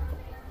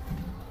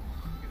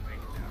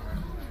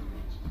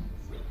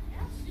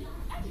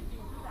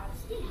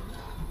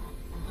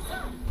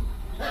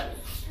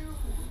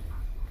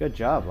 Good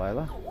job,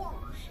 Lila.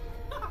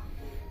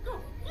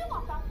 Go, fill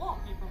out that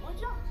wallpaper, would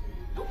ya?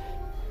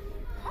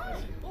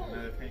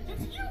 Another painting.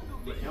 It's you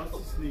who did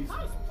Elsie sneezes.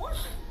 Nice work.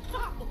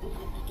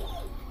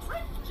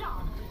 Great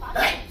job, everybody.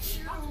 That's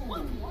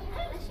one more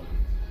painting.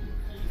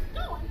 Keep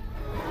going.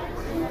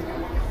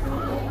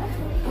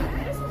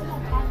 This is no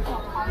time for a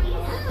party.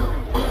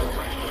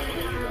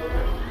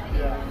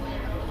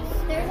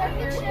 There's our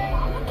picture.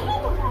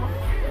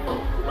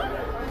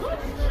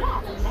 Good job,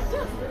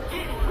 detective.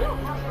 We'll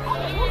have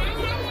all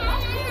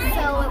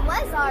So it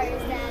was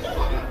ours then.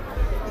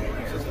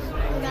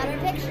 We got our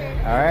picture.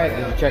 All right, did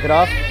you check it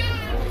off?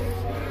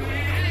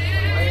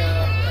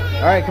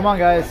 All right, come on,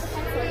 guys. This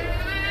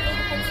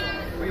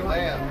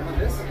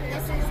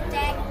is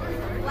deck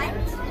what?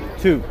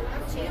 2.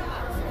 2.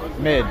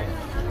 Mid. Yep,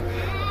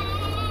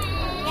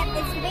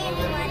 it's the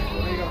bandy one.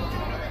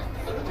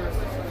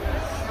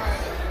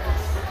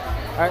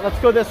 All right, let's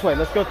go this way.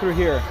 Let's go through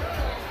here.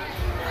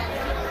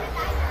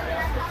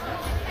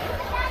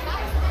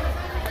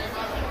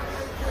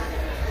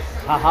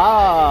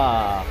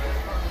 Haha.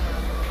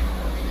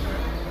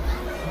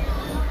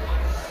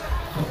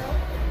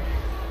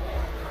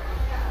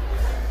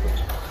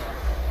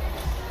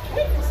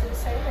 Witnesses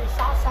say they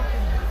saw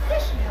something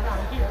fishy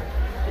around here.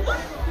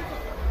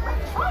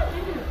 Try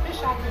leaving the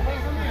fish out of the way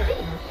when you're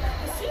eating.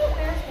 The seal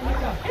bears can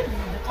end up hidden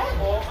in the tank.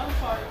 Oh, I'm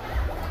sorry.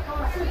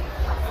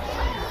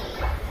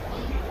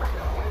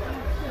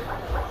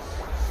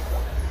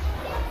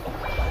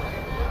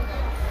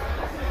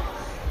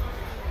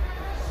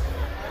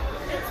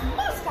 It's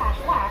mustache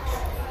wax.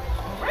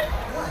 Great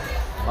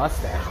work.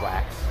 Mustache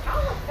wax. Now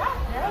with that,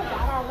 there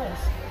got our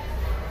list.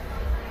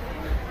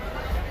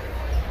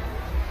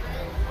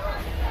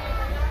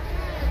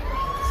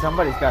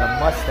 Somebody's got a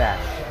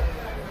mustache.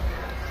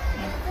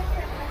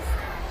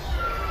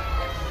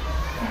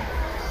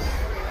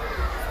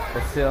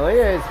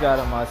 Basilia's got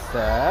a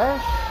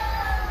mustache.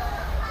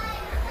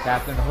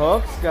 Captain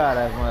Hook's got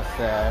a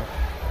mustache.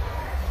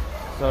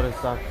 So does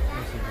Dr.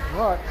 Mrs.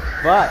 Clark.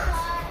 But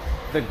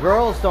the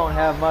girls don't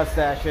have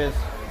mustaches.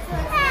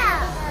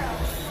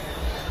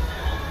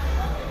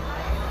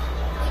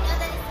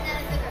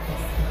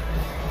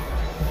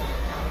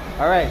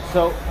 All right,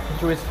 so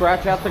should we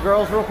scratch out the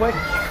girls real quick?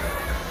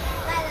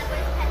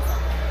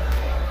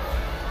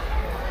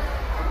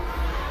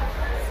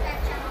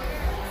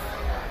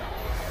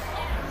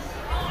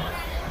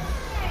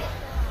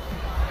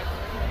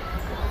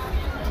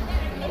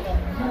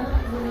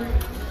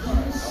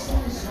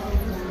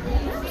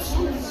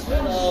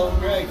 Willow,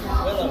 Greg,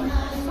 Willow,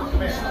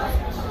 come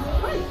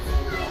here.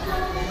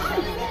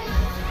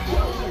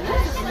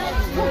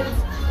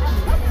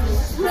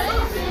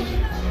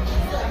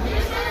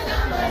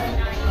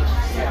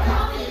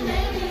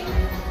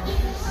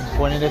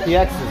 Pointing at the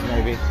X's,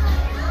 maybe.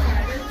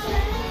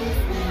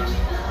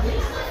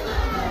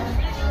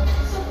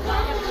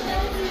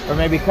 Or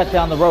maybe cut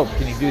down the rope.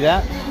 Can you do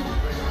that?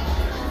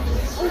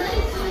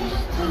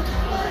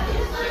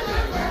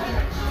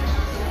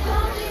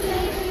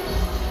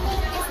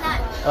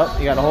 Oh,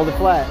 you gotta hold it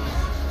flat.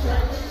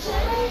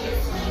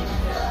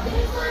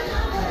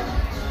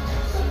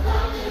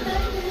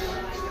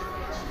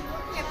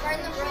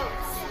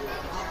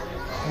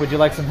 Would you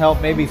like some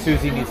help? Maybe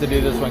Susie needs to do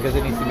this one because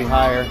it needs to be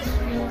higher.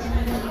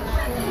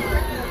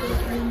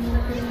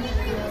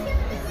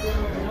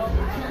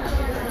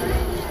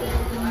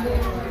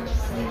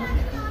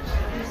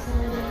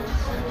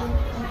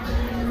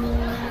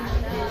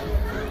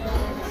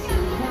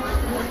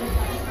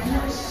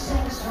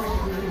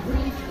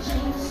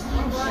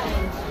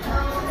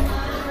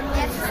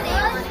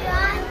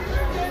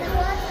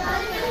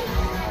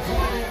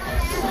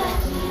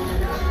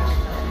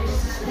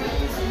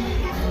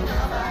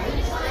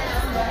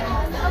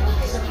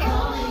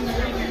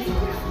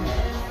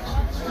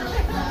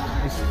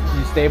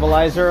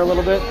 Stabilize her a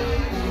little bit.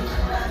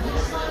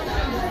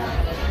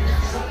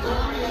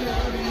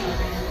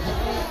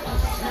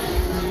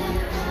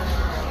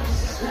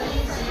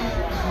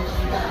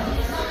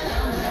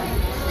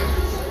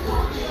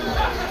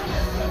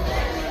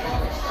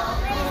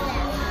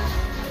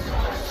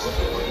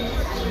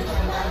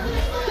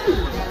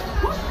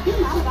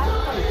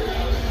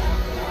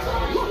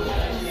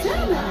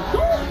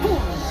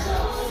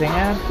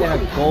 Sand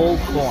and a gold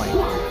coin.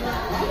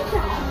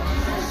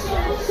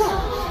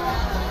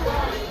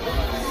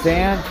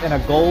 Sand and a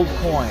gold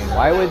coin.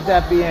 Why would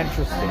that be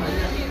interesting?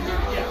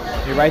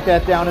 You write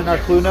that down in our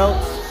clue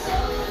notes?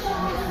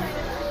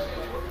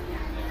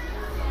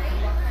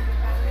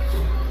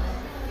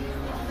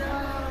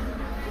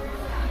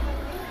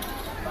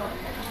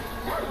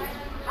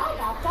 How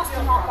about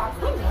dusting off our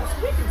fingers so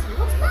we can see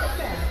what's back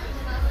there?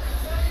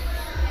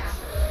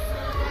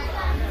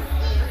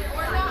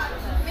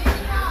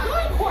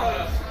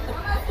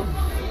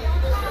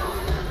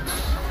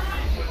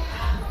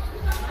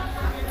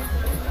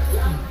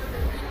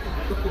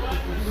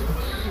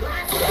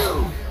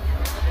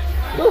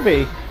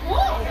 Movie.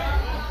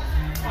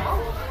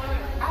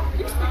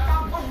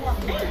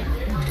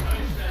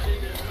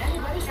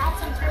 Anybody got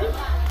some tape?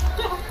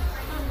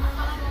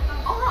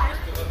 All right,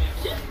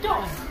 keep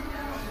going.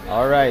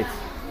 All right.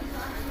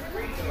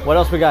 What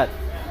else we got?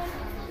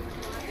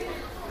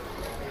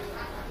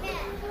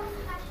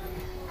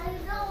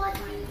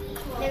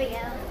 There we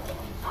go.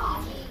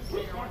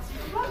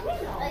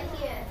 Right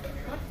here.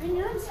 Good thing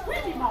you're in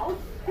squeaky mode.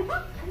 You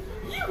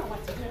know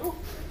what to do.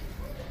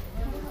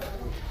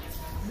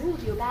 Move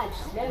your badge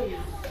slowly.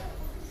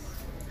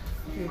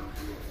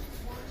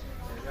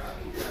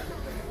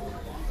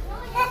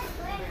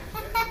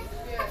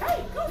 Hey,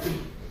 Goofy,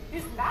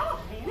 is that a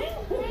painting?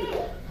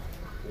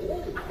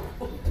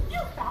 You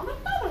found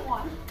another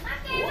one.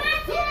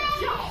 Good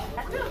job,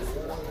 detectives.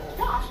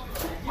 Gosh,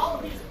 all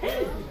of these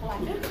paintings we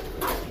collected,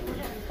 I think we're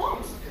getting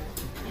close.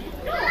 Keep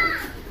going.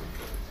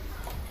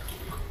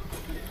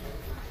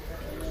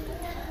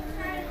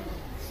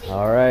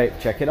 All right,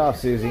 check it off,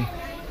 Susie.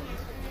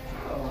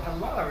 Oh,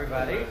 hello,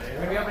 everybody. We're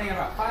going to be opening in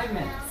about 5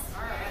 minutes.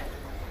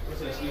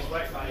 What's this? Use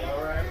Wi-Fi,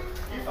 all right?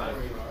 You're fine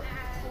where you are.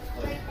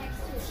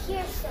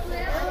 Here's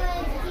where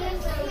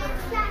you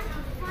have to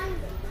find it.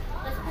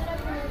 Let's put up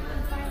where we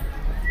can find it.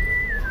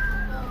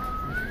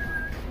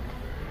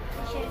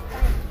 We should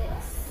find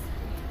this.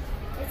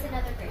 It's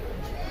another great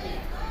picture.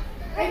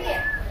 Right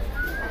here.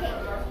 Okay.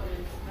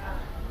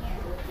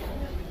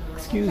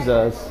 Excuse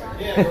us.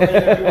 Yeah, we're right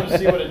there. We want to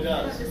see what it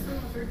does.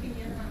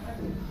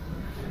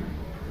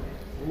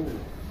 Ooh,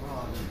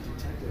 wow,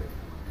 detective.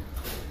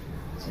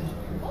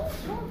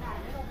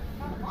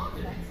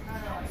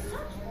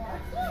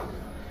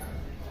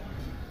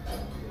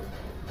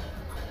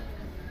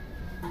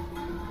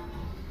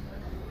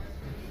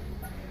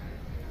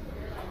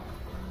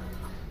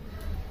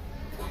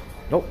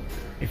 Nope,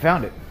 you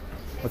found it.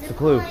 What's the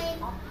clue?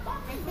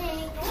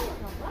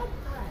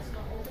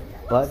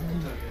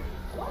 Button.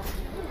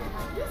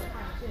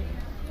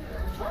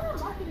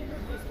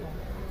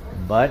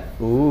 But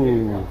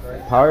ooh,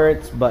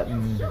 pirate's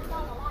button.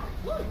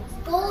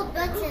 Gold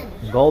button.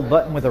 Gold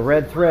button with a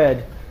red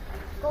thread.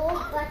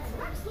 Gold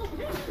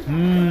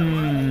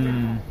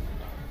button.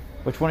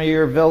 Which one of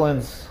your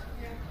villains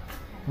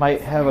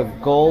might have a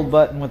gold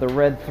button with a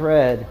red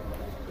thread?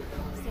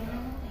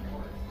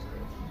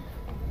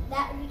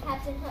 That would be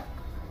Captain Hook.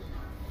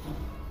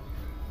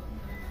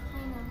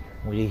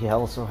 We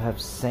also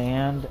have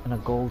sand and a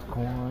gold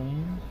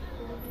coin.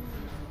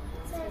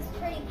 Sounds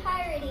pretty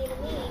piratey to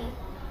me.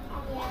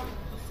 Yeah.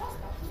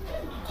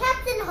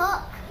 Captain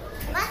Hook.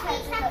 Must be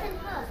Captain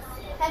Hook.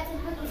 Captain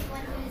Hook is the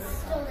one who's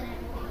stolen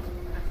everything.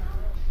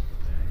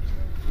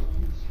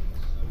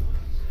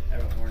 I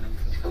haven't worn them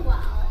since.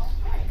 Wow.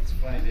 It's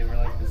funny, they were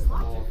like this the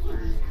whole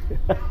through.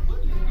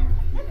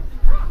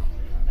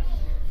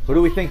 Who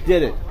do we think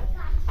did it?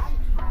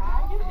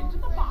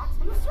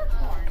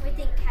 We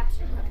think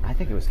Captain Hook. I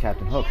think it was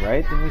Captain Hook,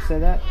 right? Didn't we say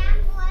that?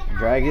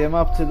 Drag him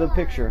up to the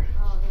picture.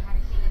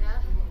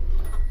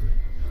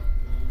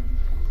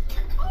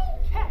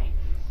 Okay,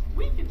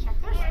 we can check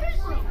their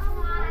stateroom.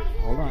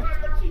 Hold on.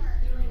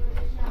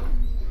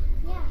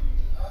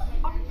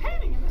 A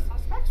painting in the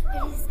suspect's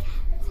room.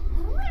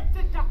 Great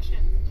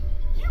deduction.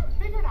 You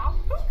figured out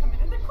who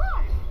committed the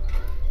crime.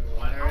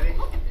 One already?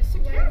 Look at this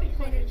security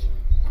footage.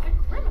 The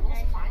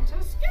criminal's trying to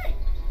escape.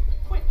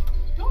 Quick,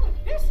 go to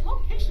this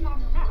location on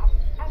your map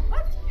and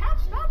let's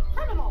catch that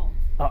criminal.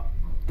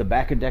 the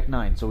back of deck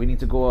 9. So we need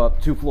to go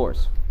up 2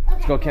 floors.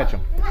 Let's go catch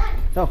them.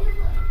 No.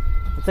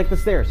 Let's take the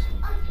stairs.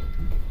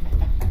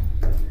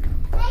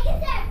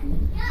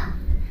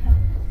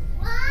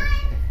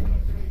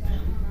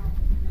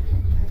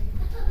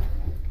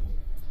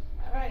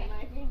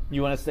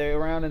 You want to stay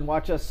around and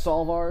watch us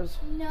solve ours?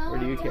 No. Or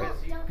do you care?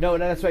 No,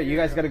 that's right. You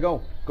guys got to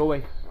go. Go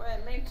away. Well,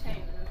 they've changed.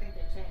 I think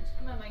they've changed.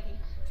 Come on, Mikey.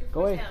 2 Go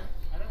floors away. down.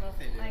 I don't know if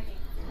they did. Mikey.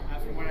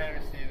 From what I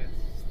understand, it's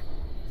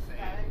the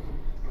same,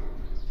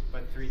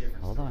 but 3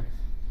 different. Hold on.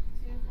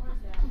 2 floors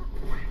down.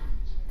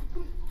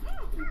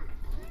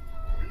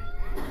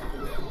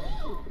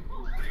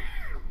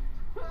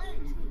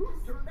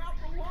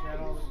 Got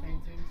all the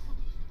paintings.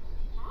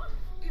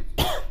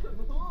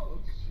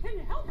 Can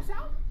you help us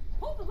out?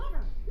 Pull the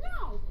lever,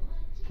 now!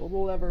 Pull the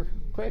lever.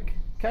 Quick.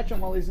 Catch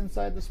him while he's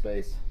inside the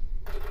space.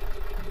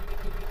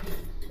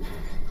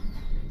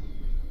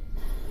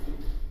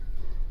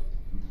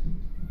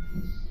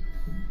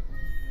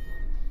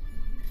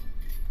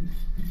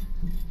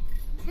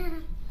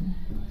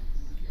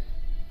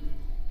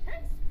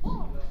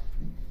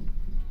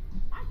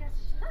 I guess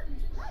it's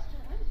curtains for that,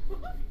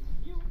 Dylan.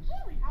 You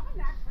really have a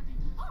knack for the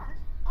art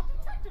of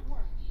detective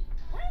work.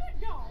 Way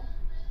to go!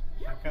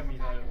 How come you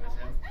thought it was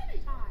him?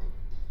 Anytime.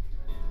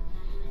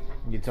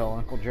 You tell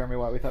Uncle Jeremy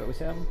why we thought it was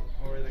him?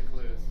 What were the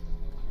clues?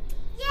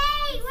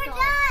 Yay! We're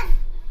done!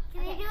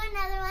 Can we do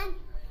another one?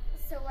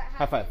 So what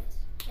High five.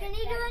 Can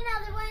you do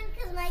another one?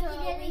 Because Mikey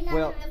did another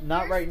Well,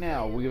 not right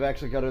now. We've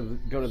actually got to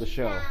go to the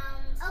show.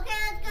 Okay,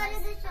 let's go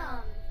to the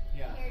show.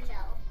 Yeah. Hair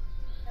gel.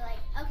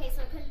 Like, okay,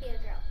 so it couldn't be a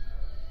girl.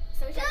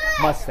 So we should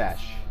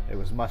Mustache. It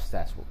was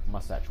mustache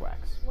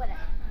wax. Whatever.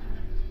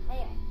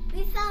 Anyway,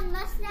 we found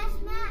mustache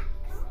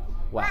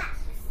Wax.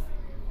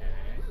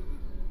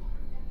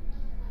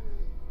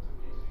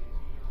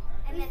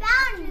 And we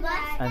found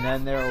mustache And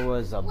then there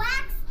was a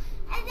wax,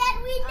 and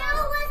then we knew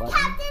it was button.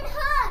 Captain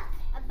Hook.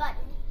 A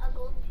button, a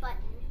gold button.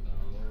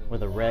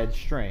 with a red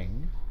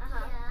string.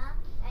 Uh-huh. Yeah.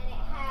 And it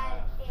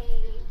had a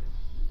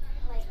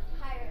like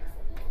pirate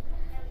symbol.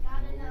 And we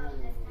gotta know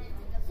this time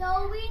to go.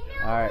 So we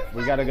knew. All right,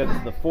 we got to go to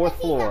the 4th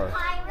floor.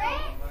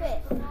 Pirate.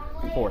 5th.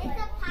 4th.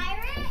 It's a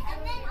pirate,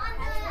 and then on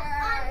the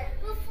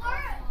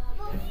before.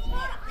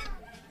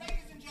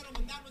 Ladies and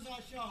gentlemen, that was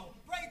our show.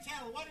 Pray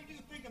tell, what did you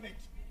think of it?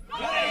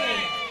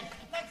 Great!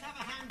 Let's have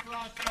a hand for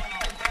our show.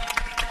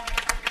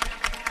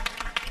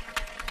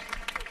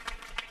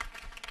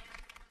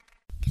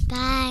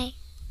 Bye.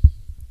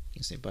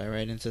 You say bye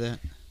right into that?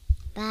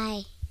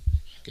 Bye.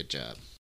 Good job.